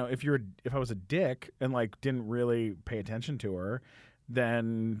 you know, if I was a dick and like didn't really pay attention to her,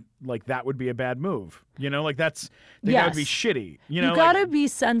 then like that would be a bad move. You know, like that would be shitty. You know, you gotta be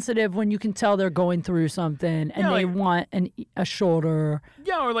sensitive when you can tell they're going through something and they want a shoulder.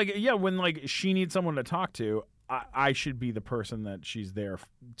 Yeah, or like when like she needs someone to talk to. I should be the person that she's there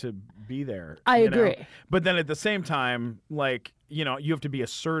to be there. I you agree. know? But then at the same time, like, you know, you have to be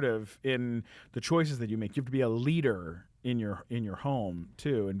assertive in the choices that you make. You have to be a leader in your home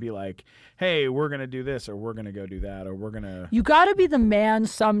too, and be like, hey, we're gonna do this, or we're gonna go do that, or we're gonna. You gotta be the man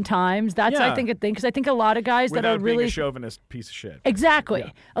sometimes. That's I think a thing because I think a lot of guys that are Without being really a chauvinist piece of shit. Exactly.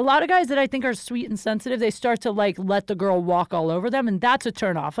 Yeah. A lot of guys that I think are sweet and sensitive, they start to like let the girl walk all over them, and that's a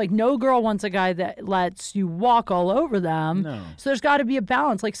turnoff. Like no girl wants a guy that lets you walk all over them. No. So there's got to be a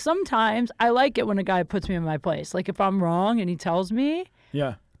balance. Like sometimes I like it when a guy puts me in my place. Like if I'm wrong and he tells me,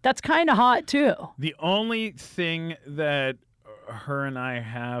 Yeah. that's kind of hot too. The only thing that her and I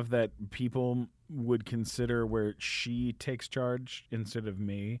have that people would consider where she takes charge instead of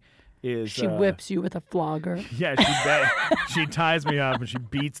me is She whips you with a flogger. Yeah, she ties me up and she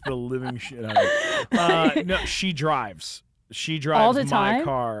beats the living shit out of me. No, she drives. She drives All the my time?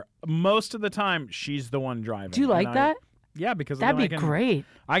 car. Most of the time, she's the one driving. Do you like that? Yeah, because That'd then be great.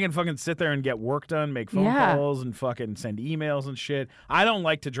 I can fucking sit there and get work done, make phone Yeah. calls, and fucking send emails and shit. I don't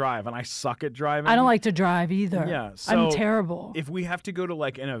like to drive, and I suck at driving. I don't like to drive either. Yeah, I'm so terrible. If we have to go to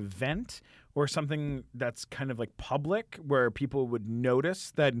like an event or something that's kind of like public where people would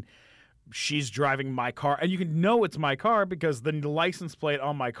notice that she's driving my car, and you can know it's my car because the license plate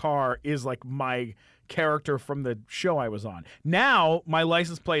on my car is like my character from the show I was on. Now my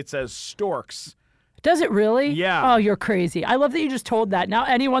license plate says Storks. Does it really? Yeah. Oh, you're crazy. I love that you just told that. Now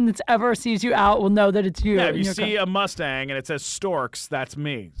anyone that's ever sees you out will know that it's you. Yeah, if in you your see car. a Mustang and it says Storks, that's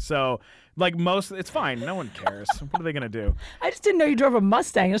me. So, like it's fine. No one cares. What are they gonna do? I just didn't know you drove a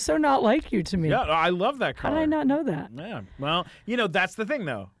Mustang. It's so not like you to me. Yeah, I love that car. How did I not know that? Yeah. Well, you know, that's the thing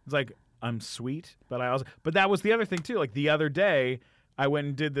though. It's like I'm sweet, but that was the other thing too. Like the other day, I went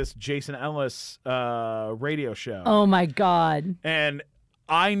and did this Jason Ellis radio show. Oh my God. And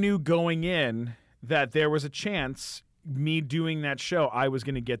I knew going in that there was a chance me doing that show, I was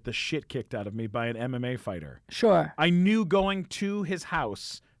going to get the shit kicked out of me by an MMA fighter. Sure. I knew going to his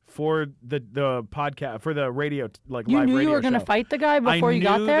house for the podcast, for the radio, like You live knew radio you were going to show. fight the guy before you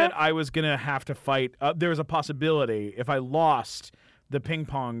got I knew there? that I was going to have to fight. There was a possibility if I lost the ping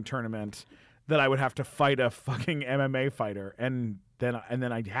pong tournament that I would have to fight a fucking MMA fighter, and then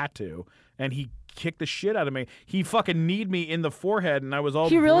I had to, and he kicked the shit out of me. He fucking kneed me in the forehead, and I was all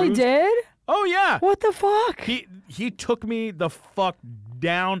He really bruised. did? Oh yeah. What the fuck? He took me the fuck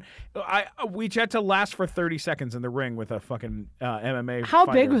down. We had to last for 30 seconds in the ring with a fucking MMA How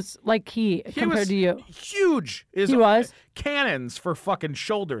fighter. big was he compared was to you? Huge. He was? Cannons for fucking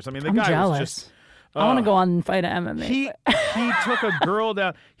shoulders. I mean, the I'm guy jealous. was just I want to go on and fight an MMA. He took a girl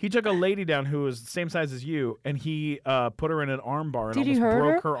down. He took a lady down who was the same size as you, and he put her in an arm bar and Did he almost hurt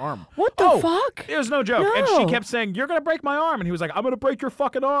broke her? her arm. What the fuck? It was no joke. No. And she kept saying, "You're gonna break my arm," and he was like, "I'm gonna break your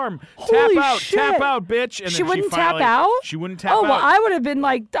fucking arm. Holy tap shit. out, bitch." And She then wouldn't finally, tap out? She wouldn't tap Oh, out. well, I would have been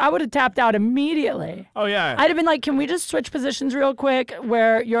like, I would have tapped out immediately. Oh yeah. I'd have been like, can we just switch positions real quick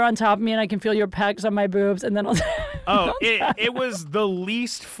where you're on top of me and I can feel your pecs on my boobs and then I'll... Oh, it was the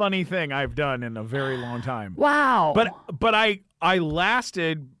least funny thing I've done in a very long time. Wow. But I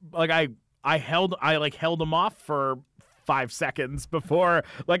lasted, like I held him off for 5 seconds before,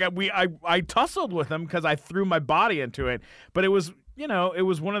 like I tussled with him because I threw my body into it. But it was, it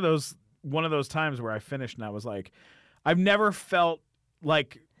was one of those times where I finished and I was like, I've never felt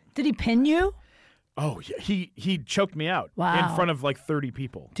like. Did he pin you? Oh, yeah. He choked me out in front of like 30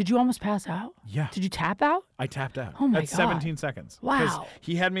 people. Did you almost pass out? Yeah. Did you tap out? I tapped out. Oh, my At God. 17 seconds. Wow. Because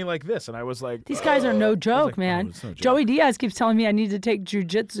he had me like this, and I was like... These guys are no joke, like, man. it's no joke. Joey Diaz keeps telling me I need to take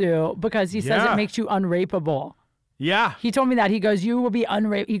jujitsu because he says it makes you unrapeable. Yeah. He told me that. He goes, you will be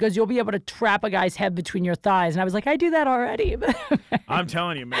He goes, you'll be able to trap a guy's head between your thighs. And I was like, I do that already. I'm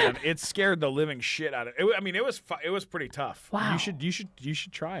telling you, man, it scared the living shit out of it. I mean, it was pretty tough. Wow. You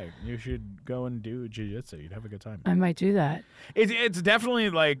should try it. You should go and do jiu-jitsu. You'd have a good time. I might do that. It's definitely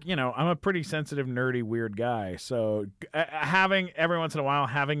like, I'm a pretty sensitive, nerdy, weird guy. So having every once in a while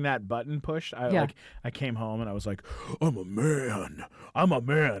having that button pushed, I came home and I was like, I'm a man.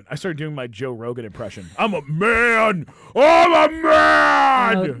 I started doing my Joe Rogan impression. I'm a man. I'm a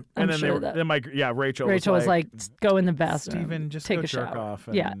man. I'm And sure Rachel was like, go in the bathroom. Steven, just take go a jerk shower. off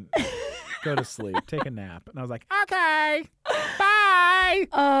and Yeah. go to sleep. Take a nap. And I was like, okay, bye.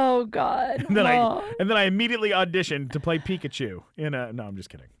 Oh God. And then I immediately auditioned to play Pikachu in a. No, I'm just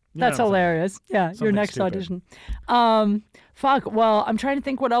kidding. That's hilarious. Yeah, your Something next stupid. audition. Fuck. Well, I'm trying to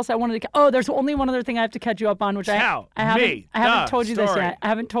think what else I wanted to. Oh, there's only one other thing I have to catch you up on, which I haven't told you this yet. I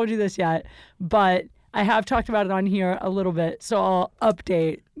haven't told you this yet, but I have talked about it on here a little bit, so I'll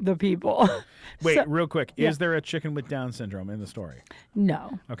update the people. Wait, real quick. Is there a chicken with Down syndrome in the story?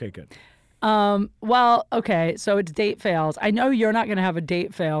 No. Okay, good. Well, okay, so it's date fails. I know you're not going to have a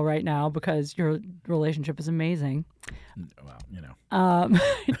date fail right now because your relationship is amazing. Well,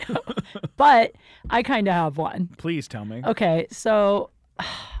 But I kind of have one. Please tell me. Okay, so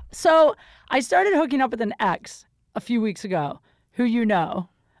I started hooking up with an ex a few weeks ago, who you know.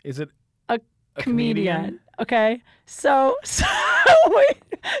 Is it a comedian? Okay, so wait,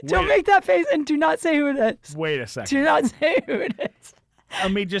 don't make that face and do not say who it is. Wait a second. Do not say who it is.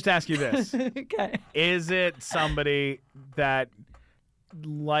 Let me just ask you this. Okay. Is it somebody that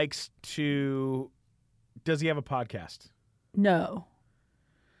likes to... Does he have a podcast? No.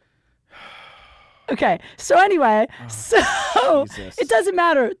 Okay, so anyway, Jesus. It doesn't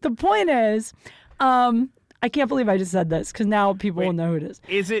matter. The point is, I can't believe I just said this because now people will know who it is.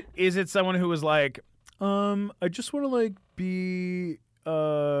 Is it someone who was like, I just want to like be,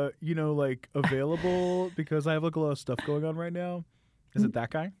 like available because I have like a lot of stuff going on right now? Is it that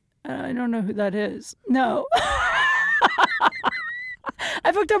guy? I don't know who that is. No.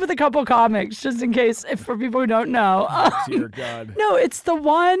 I've hooked up with a couple comics just in case, for people who don't know. Dear God. No, it's the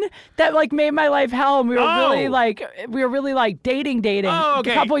one that like made my life hell, and we were really like dating a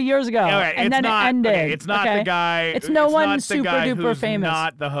couple of years ago, and then it ended. Okay, it's not the guy. It's no one not the super guy duper who's famous.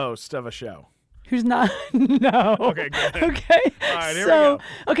 Not the host of a show. Who's not? No. Okay, good. Okay. All right, here we go.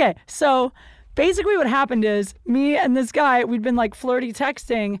 Okay, so basically what happened is me and this guy, we'd been like flirty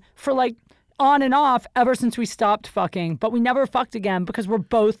texting for like on and off ever since we stopped fucking, but we never fucked again because we're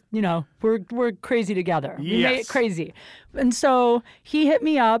both, we're crazy together. We made it crazy. And so he hit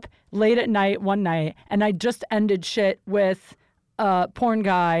me up late at night one night, and I just ended shit with a porn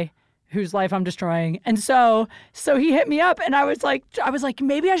guy whose life I'm destroying. And so he hit me up, and I was like,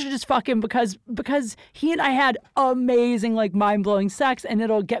 maybe I should just fuck him because he and I had amazing, like, mind-blowing sex, and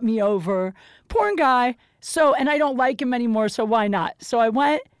it'll get me over porn guy. So, and I don't like him anymore, so why not? So I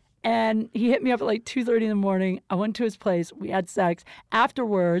went, and he hit me up at like 2:30 in the morning. I went to his place. We had sex.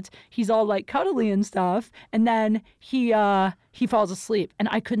 Afterwards, he's all like cuddly and stuff, and then he falls asleep, and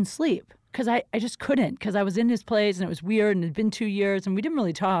I couldn't sleep. Because I just couldn't, because I was in his place and it was weird and it had been 2 years and we didn't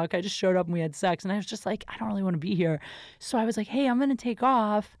really talk. I just showed up and we had sex and I was just like, I don't really want to be here. So I was like, hey, I'm going to take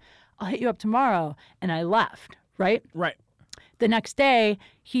off. I'll hit you up tomorrow. And I left, right? Right. The next day,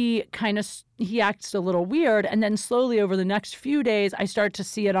 he acts a little weird. And then slowly over the next few days, I start to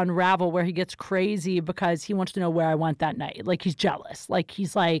see it unravel where he gets crazy because he wants to know where I went that night. Like, he's jealous. Like,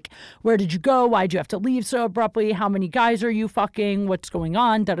 he's like, where did you go? Why'd you have to leave so abruptly? How many guys are you fucking? What's going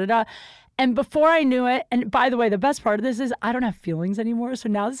on? Da-da-da. And before I knew it, and by the way, the best part of this is I don't have feelings anymore. So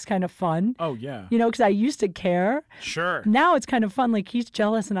now this is kind of fun. Oh, yeah. You know, because I used to care. Sure. Now it's kind of fun. Like, he's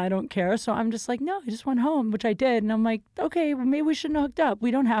jealous and I don't care. So I'm just like, no, I just went home, which I did. And I'm like, okay, well, maybe we shouldn't have hooked up.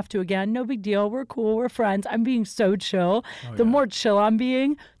 We don't have to again. No big deal. We're cool. We're friends. I'm being so chill. The more chill I'm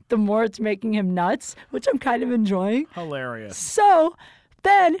being, the more it's making him nuts, which I'm kind of enjoying. Hilarious. So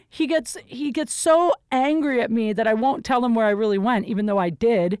then he gets so angry at me that I won't tell him where I really went, even though I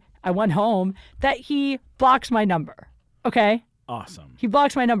did. I went home, that he blocks my number. Okay? Awesome. He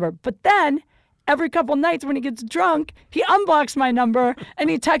blocks my number. But then every couple nights when he gets drunk, he unblocks my number and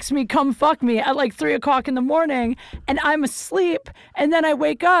he texts me, come fuck me at like 3 o'clock in the morning. And I'm asleep. And then I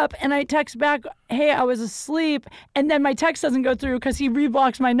wake up and I text back, hey, I was asleep. And then my text doesn't go through because he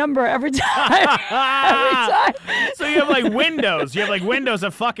reblocks my number every time. Every time. So you have like windows. You have like windows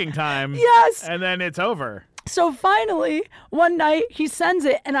of fucking time. Yes. And then it's over. So finally, one night he sends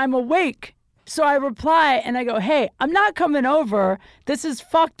it and I'm awake. So I reply and I go, hey, I'm not coming over. This is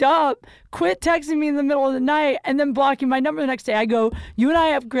fucked up. Quit texting me in the middle of the night and then blocking my number the next day. I go, you and I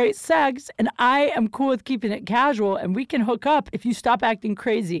have great sex and I am cool with keeping it casual and we can hook up if you stop acting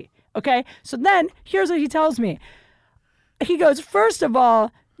crazy. Okay? So then here's what he tells me. He goes, first of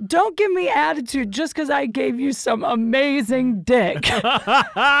all, don't give me attitude just because I gave you some amazing dick.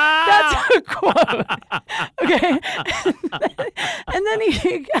 That's a quote. Okay. And then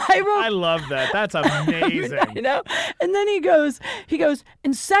I love that. That's amazing. You know? And then he goes,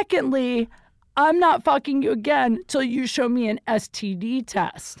 and secondly, I'm not fucking you again till you show me an STD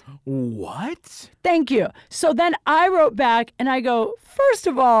test. What? Thank you. So then I wrote back and I go, first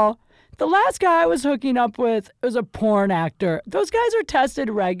of all, the last guy I was hooking up with was a porn actor. Those guys are tested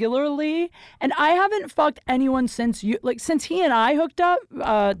regularly, and I haven't fucked anyone since you. Like since he and I hooked up,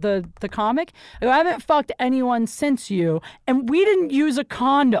 the comic, I haven't fucked anyone since you, and we didn't use a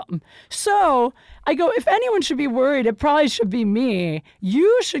condom. So I go, if anyone should be worried, it probably should be me.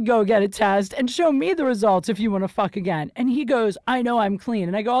 You should go get a test and show me the results if you want to fuck again. And he goes, I know I'm clean.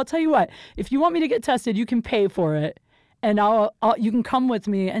 And I go, I'll tell you what, if you want me to get tested, you can pay for it. And you can come with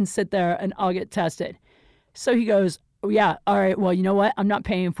me and sit there and I'll get tested. So he goes, oh, yeah, all right, well, you know what? I'm not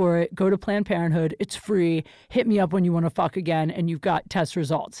paying for it. Go to Planned Parenthood. It's free. Hit me up when you want to fuck again and you've got test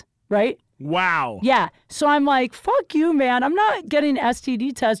results, right? Wow. Yeah. So I'm like, fuck you, man. I'm not getting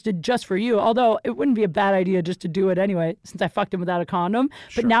STD tested just for you. Although it wouldn't be a bad idea just to do it anyway since I fucked him without a condom.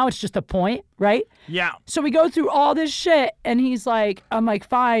 Sure. But now it's just a point, right? Yeah. So we go through all this shit and he's like, I'm like,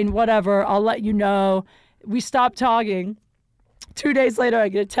 fine, whatever. I'll let you know. We stopped talking. 2 days later, I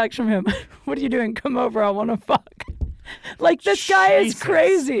get a text from him. What are you doing? Come over. I want to fuck. Like, this guy is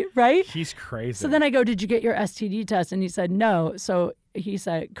crazy, right? He's crazy. So then I go, did you get your STD test? And he said, no. So he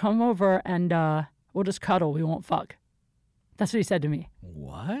said, come over and we'll just cuddle. We won't fuck. That's what he said to me.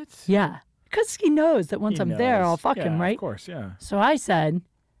 What? Yeah. Because he knows that once I'm there, I'll fuck him, right? Of course, yeah. So I said,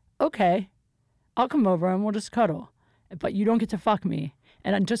 okay, I'll come over and we'll just cuddle. But you don't get to fuck me.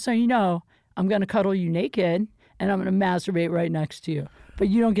 And just so you know, I'm going to cuddle you naked. And I'm going to masturbate right next to you. But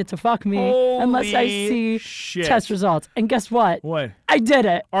you don't get to fuck me unless I see test results. And guess what? What? I did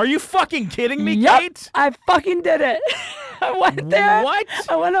it. Are you fucking kidding me, yep, Kate? I fucking did it. I went there. What?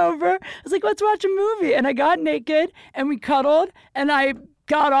 I went over. I was like, let's watch a movie. And I got naked and we cuddled and I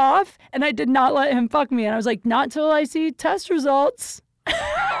got off and I did not let him fuck me. And I was like, not till I see test results.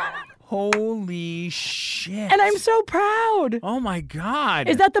 Holy shit. And I'm so proud. Oh my God.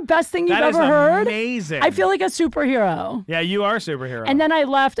 Is that the best thing you've ever heard? Amazing. I feel like a superhero. Yeah, you are a superhero. And then I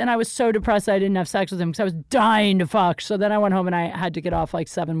left and I was so depressed I didn't have sex with him because I was dying to fuck. So then I went home and I had to get off like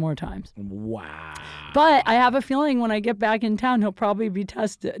 7 more times. Wow. But I have a feeling when I get back in town, he'll probably be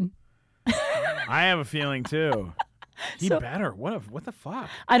tested. I have a feeling too. He better. What the fuck?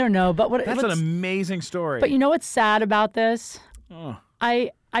 I don't know. But that's an amazing story. But you know what's sad about this? Oh.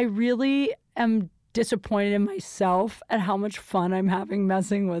 I really am disappointed in myself at how much fun I'm having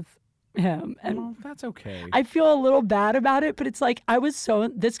messing with him. And well, that's okay. I feel a little bad about it, but it's like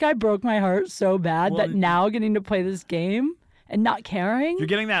this guy broke my heart so bad that now getting to play this game and not caring. You're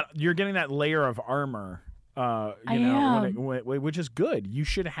getting that layer of armor. Which is good. You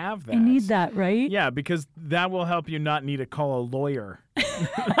should have that. I need that, right? Yeah, because that will help you not need to call a lawyer.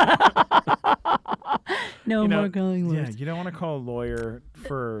 No more calling lawyers. Yeah, you don't want to call a lawyer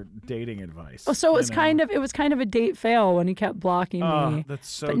for dating advice. Oh, so it was kind of a date fail when he kept blocking me. That's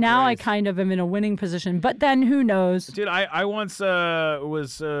so. But now great. I kind of am in a winning position. But then who knows? Dude, I once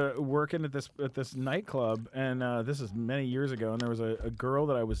was working at this nightclub, and this is many years ago, and there was a girl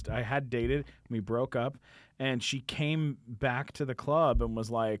that I had dated. And we broke up. and she came back to the club and was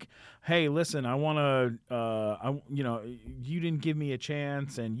like, "Hey, listen, I want to, you didn't give me a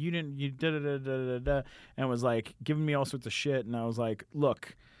chance, and you da da da da da," and was like giving me all sorts of shit, and I was like,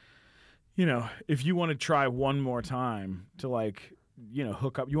 "Look, if you want to try one more time to like,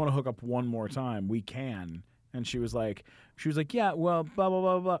 hook up, you want to hook up one more time, we can." And she was like, "Yeah, well, blah blah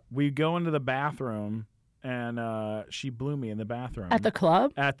blah blah." We go into the bathroom. And she blew me in the bathroom. At the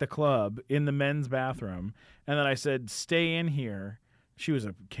club? At the club, in the men's bathroom. And then I said, "Stay in here." She was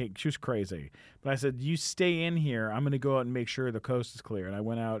she was crazy. But I said, "You stay in here. I'm going to go out and make sure the coast is clear." And I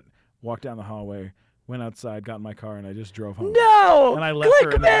went out, walked down the hallway, went outside, got in my car, and I just drove home. No! And I left her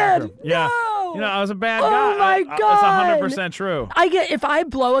in the bathroom. Yeah. No! I was a bad guy. Oh, my God. That's 100% true. If I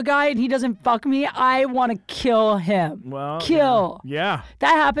blow a guy and he doesn't fuck me, I want to kill him. Well, kill. Yeah.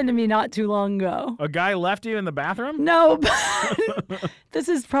 That happened to me not too long ago. A guy left you in the bathroom? No, but this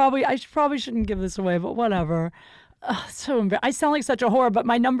is probably, I probably shouldn't give this away, but whatever. So embarrassing. I sound like such a whore, but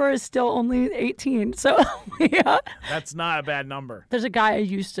my number is still only 18. So, yeah. That's not a bad number. There's a guy I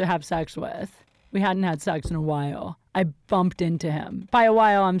used to have sex with. We hadn't had sex in a while. I bumped into him. By a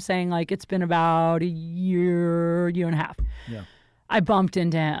while, I'm saying like it's been about a year and a half. Yeah. I bumped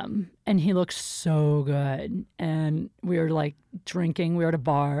into him, and he looked so good. And we were like drinking. We were at a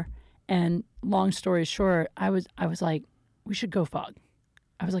bar. And long story short, I was like, we should go fuck.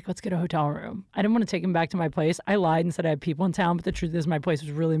 I was like, let's get a hotel room. I didn't want to take him back to my place. I lied and said I had people in town, but the truth is my place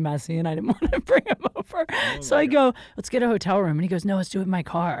was really messy and I didn't want to bring him over. So I go, let's get a hotel room. And he goes, no, let's do it in my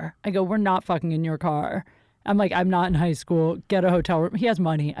car. I go, we're not fucking in your car. I'm like, I'm not in high school. Get a hotel room. He has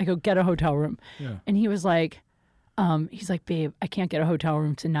money. I go, get a hotel room. Yeah. And he was like, babe, I can't get a hotel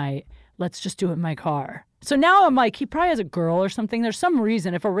room tonight. Let's just do it in my car. So now I'm like, he probably has a girl or something. There's some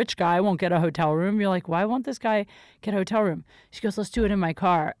reason if a rich guy won't get a hotel room, you're like, why won't this guy get a hotel room? She goes, let's do it in my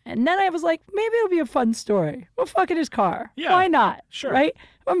car. And then I was like, maybe it'll be a fun story. We'll fuck in his car. Yeah, why not? sure. Right?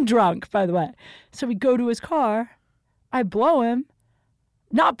 I'm drunk, by the way. So we go to his car. I blow him,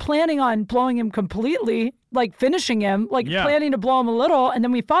 not planning on blowing him completely, like finishing him, like planning to blow him a little, and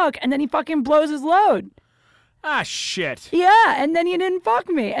then we fuck, and then he fucking blows his load. Ah, shit. Yeah, and then he didn't fuck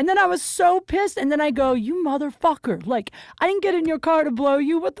me. And then I was so pissed. And then I go, you motherfucker. Like, I didn't get in your car to blow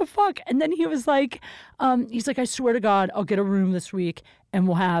you. What the fuck? And then he was like, I swear to God, I'll get a room this week and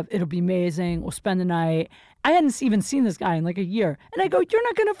it'll be amazing. We'll spend the night. I hadn't even seen this guy in like a year. And I go, you're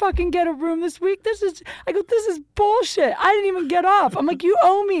not going to fucking get a room this week? This is bullshit. I didn't even get off. I'm like, you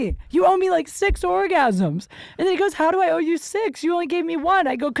owe me. You owe me like 6 orgasms. And then he goes, how do I owe you 6? You only gave me 1.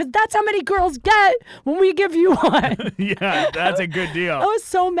 I go, because that's how many girls get when we give you 1. Yeah, that's a good deal. I was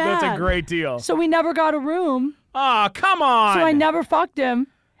so mad. That's a great deal. So we never got a room. Oh, come on. So I never fucked him.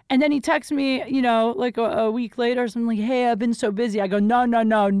 And then he texts me, like a week later, something like, hey, I've been so busy. I go,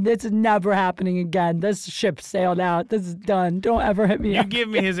 no, this is never happening again. This ship sailed out. This is done. Don't ever hit me up. You give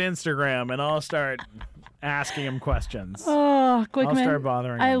me his Instagram, and I'll start asking him questions. Oh, Glickman. I'll start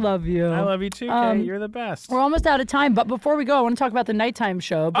bothering him. I love you. I love you too, Kate. You're the best. We're almost out of time, but before we go, I want to talk about the nighttime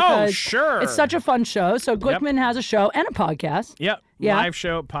show. Because sure. It's such a fun show. So Glickman has a show and a podcast. Yep. Yeah. Live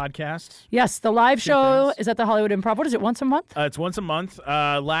show, podcast. Yes, the live show is at the Hollywood Improv. What is it, once a month? It's once a month.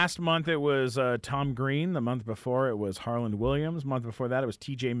 Last month it was Tom Green. The month before it was Harland Williams. The month before that it was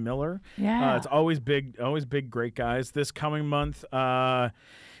TJ Miller. Yeah. It's always big, great guys. This coming month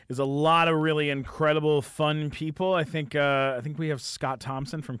is a lot of really incredible, fun people. I think we have Scott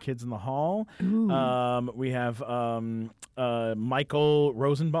Thompson from Kids in the Hall. We have Michael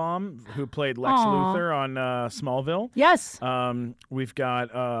Rosenbaum, who played Lex Luthor on Smallville. Yes. We've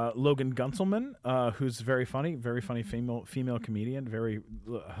got Logan Gunselman, who's very funny female comedian, very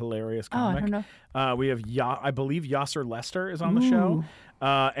hilarious comic. I don't know. We have I believe Yasser Lester is on the show.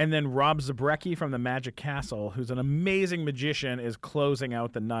 And then Rob Zabrecki from the Magic Castle, who's an amazing magician, is closing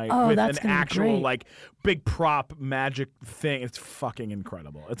out the night with an actual like big prop magic thing. It's fucking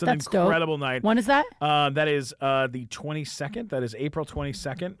incredible. It's an incredible night. When is that? That is the 22nd. That is April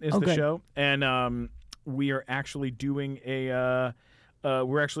 22nd is the show. And we are actually doing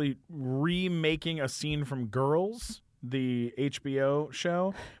we're actually remaking a scene from Girls, the HBO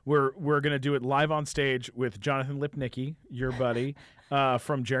show. We're going to do it live on stage with Jonathan Lipnicki, your buddy,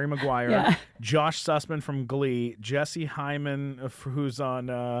 from Jerry Maguire, Josh Sussman from Glee, Jesse Hyman, who's on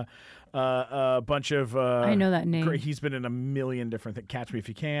a bunch of... I know that name. He's been in a million different things. Catch Me If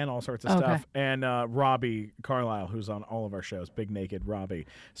You Can, all sorts of stuff. And Robbie Carlisle, who's on all of our shows, Big Naked Robbie.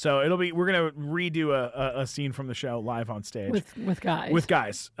 So we're going to redo a scene from the show live on stage. With guys. With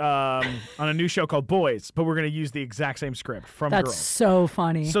guys. On a new show called Boys, but we're going to use the exact same script from Girls. That's so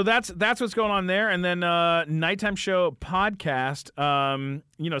funny. So that's what's going on there. And then Nighttime Show podcast.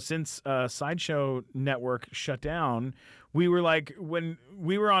 since Sideshow Network shut down, we were like, when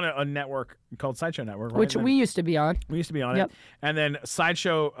we were on a network called Sideshow Network, right? Which we used to be on. We used to be on it. And then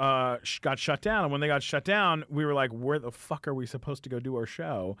Sideshow got shut down. And when they got shut down, we were like, where the fuck are we supposed to go do our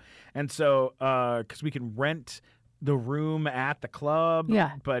show? And so, because we can rent the room at the club.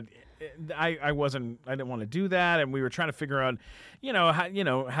 Yeah. But I didn't want to do that. And we were trying to figure out,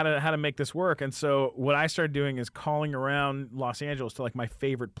 how to make this work. And so what I started doing is calling around Los Angeles to like my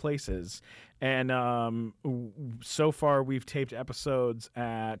favorite places. And so far we've taped episodes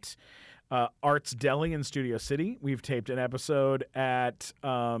at Arts Deli in Studio City. We've taped an episode at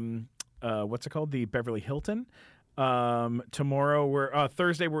what's it called? The Beverly Hilton. Tomorrow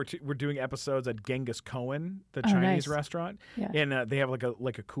Thursday we're doing episodes at Genghis Cohen, the Chinese restaurant, and they have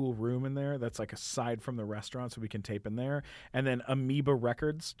like a cool room in there that's like aside from the restaurant, so we can tape in there. And then Amoeba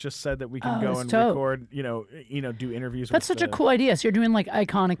Records just said that we can go and record, do interviews. That's such a cool idea. So you're doing like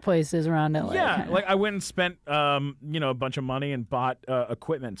iconic places around LA. Yeah, like I went and spent a bunch of money and bought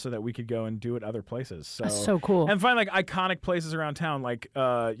equipment so that we could go and do it other places. So that's so cool. And find like iconic places around town, like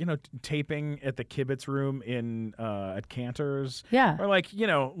taping at the Kibitz Room in. At Cantor's, or like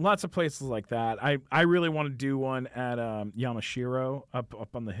lots of places like that. I really want to do one at Yamashiro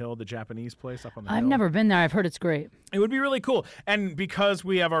up on the hill, the Japanese place up on the hill. I've never been there. I've heard it's great. It would be really cool, and because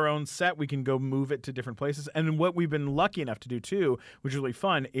we have our own set, we can go move it to different places. And what we've been lucky enough to do too, which is really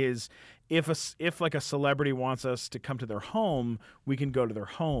fun, is if like a celebrity wants us to come to their home, we can go to their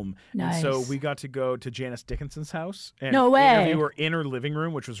home. Nice. And so we got to go to Janice Dickinson's house. And no way. We were in her living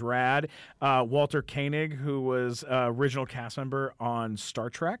room, which was rad. Walter Koenig, who was original cast member on Star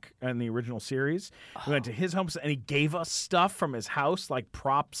Trek and the original series, we went to his home, and he gave us stuff from his house, like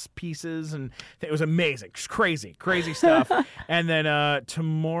props pieces, and it was amazing. Just crazy stuff. And then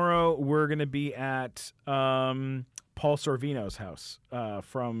tomorrow we're going to be at Paul Sorvino's house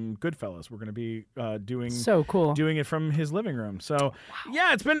from Goodfellas. We're going to be doing it from his living room. So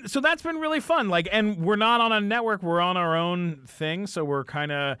that's been really fun. Like, and we're not on a network. We're on our own thing. So we're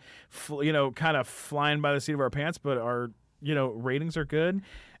kind of flying by the seat of our pants, but our ratings are good.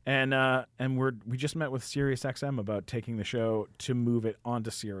 And we just met with SiriusXM about taking the show to move it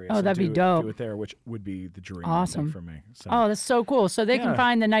onto Sirius. Oh, that'd be dope. Do it there, which would be the dream. Awesome for me. So. Oh, that's so cool. So they can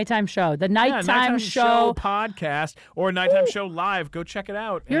find the Nighttime Show, Nighttime Show podcast, or Nighttime Show Live. Go check it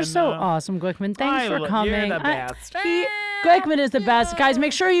out. You're so awesome, Glickman. Thanks for coming. You're the best. Glickman is the best. Guys,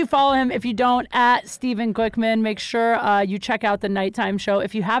 make sure you follow him. If you don't, at Stephen Glickman. Make sure you check out the Nighttime Show.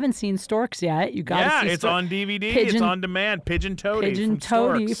 If you haven't seen Storks yet, you got to see it's on DVD. It's on demand. Pigeon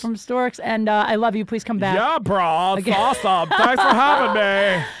Toady from Storks. And I love you. Please come back. Yeah, bro. It's awesome. Thanks for having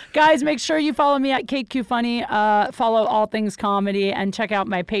me. Guys, make sure you follow me at Kate Q Funny. Follow All Things Comedy and check out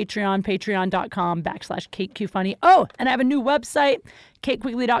my Patreon, patreon.com/Kate Q Funny. Oh, and I have a new website,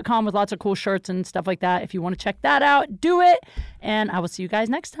 katequigley.com, with lots of cool shirts and stuff like that. If you want to check that out, do it. And I will see you guys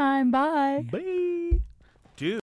next time. Bye. Bye.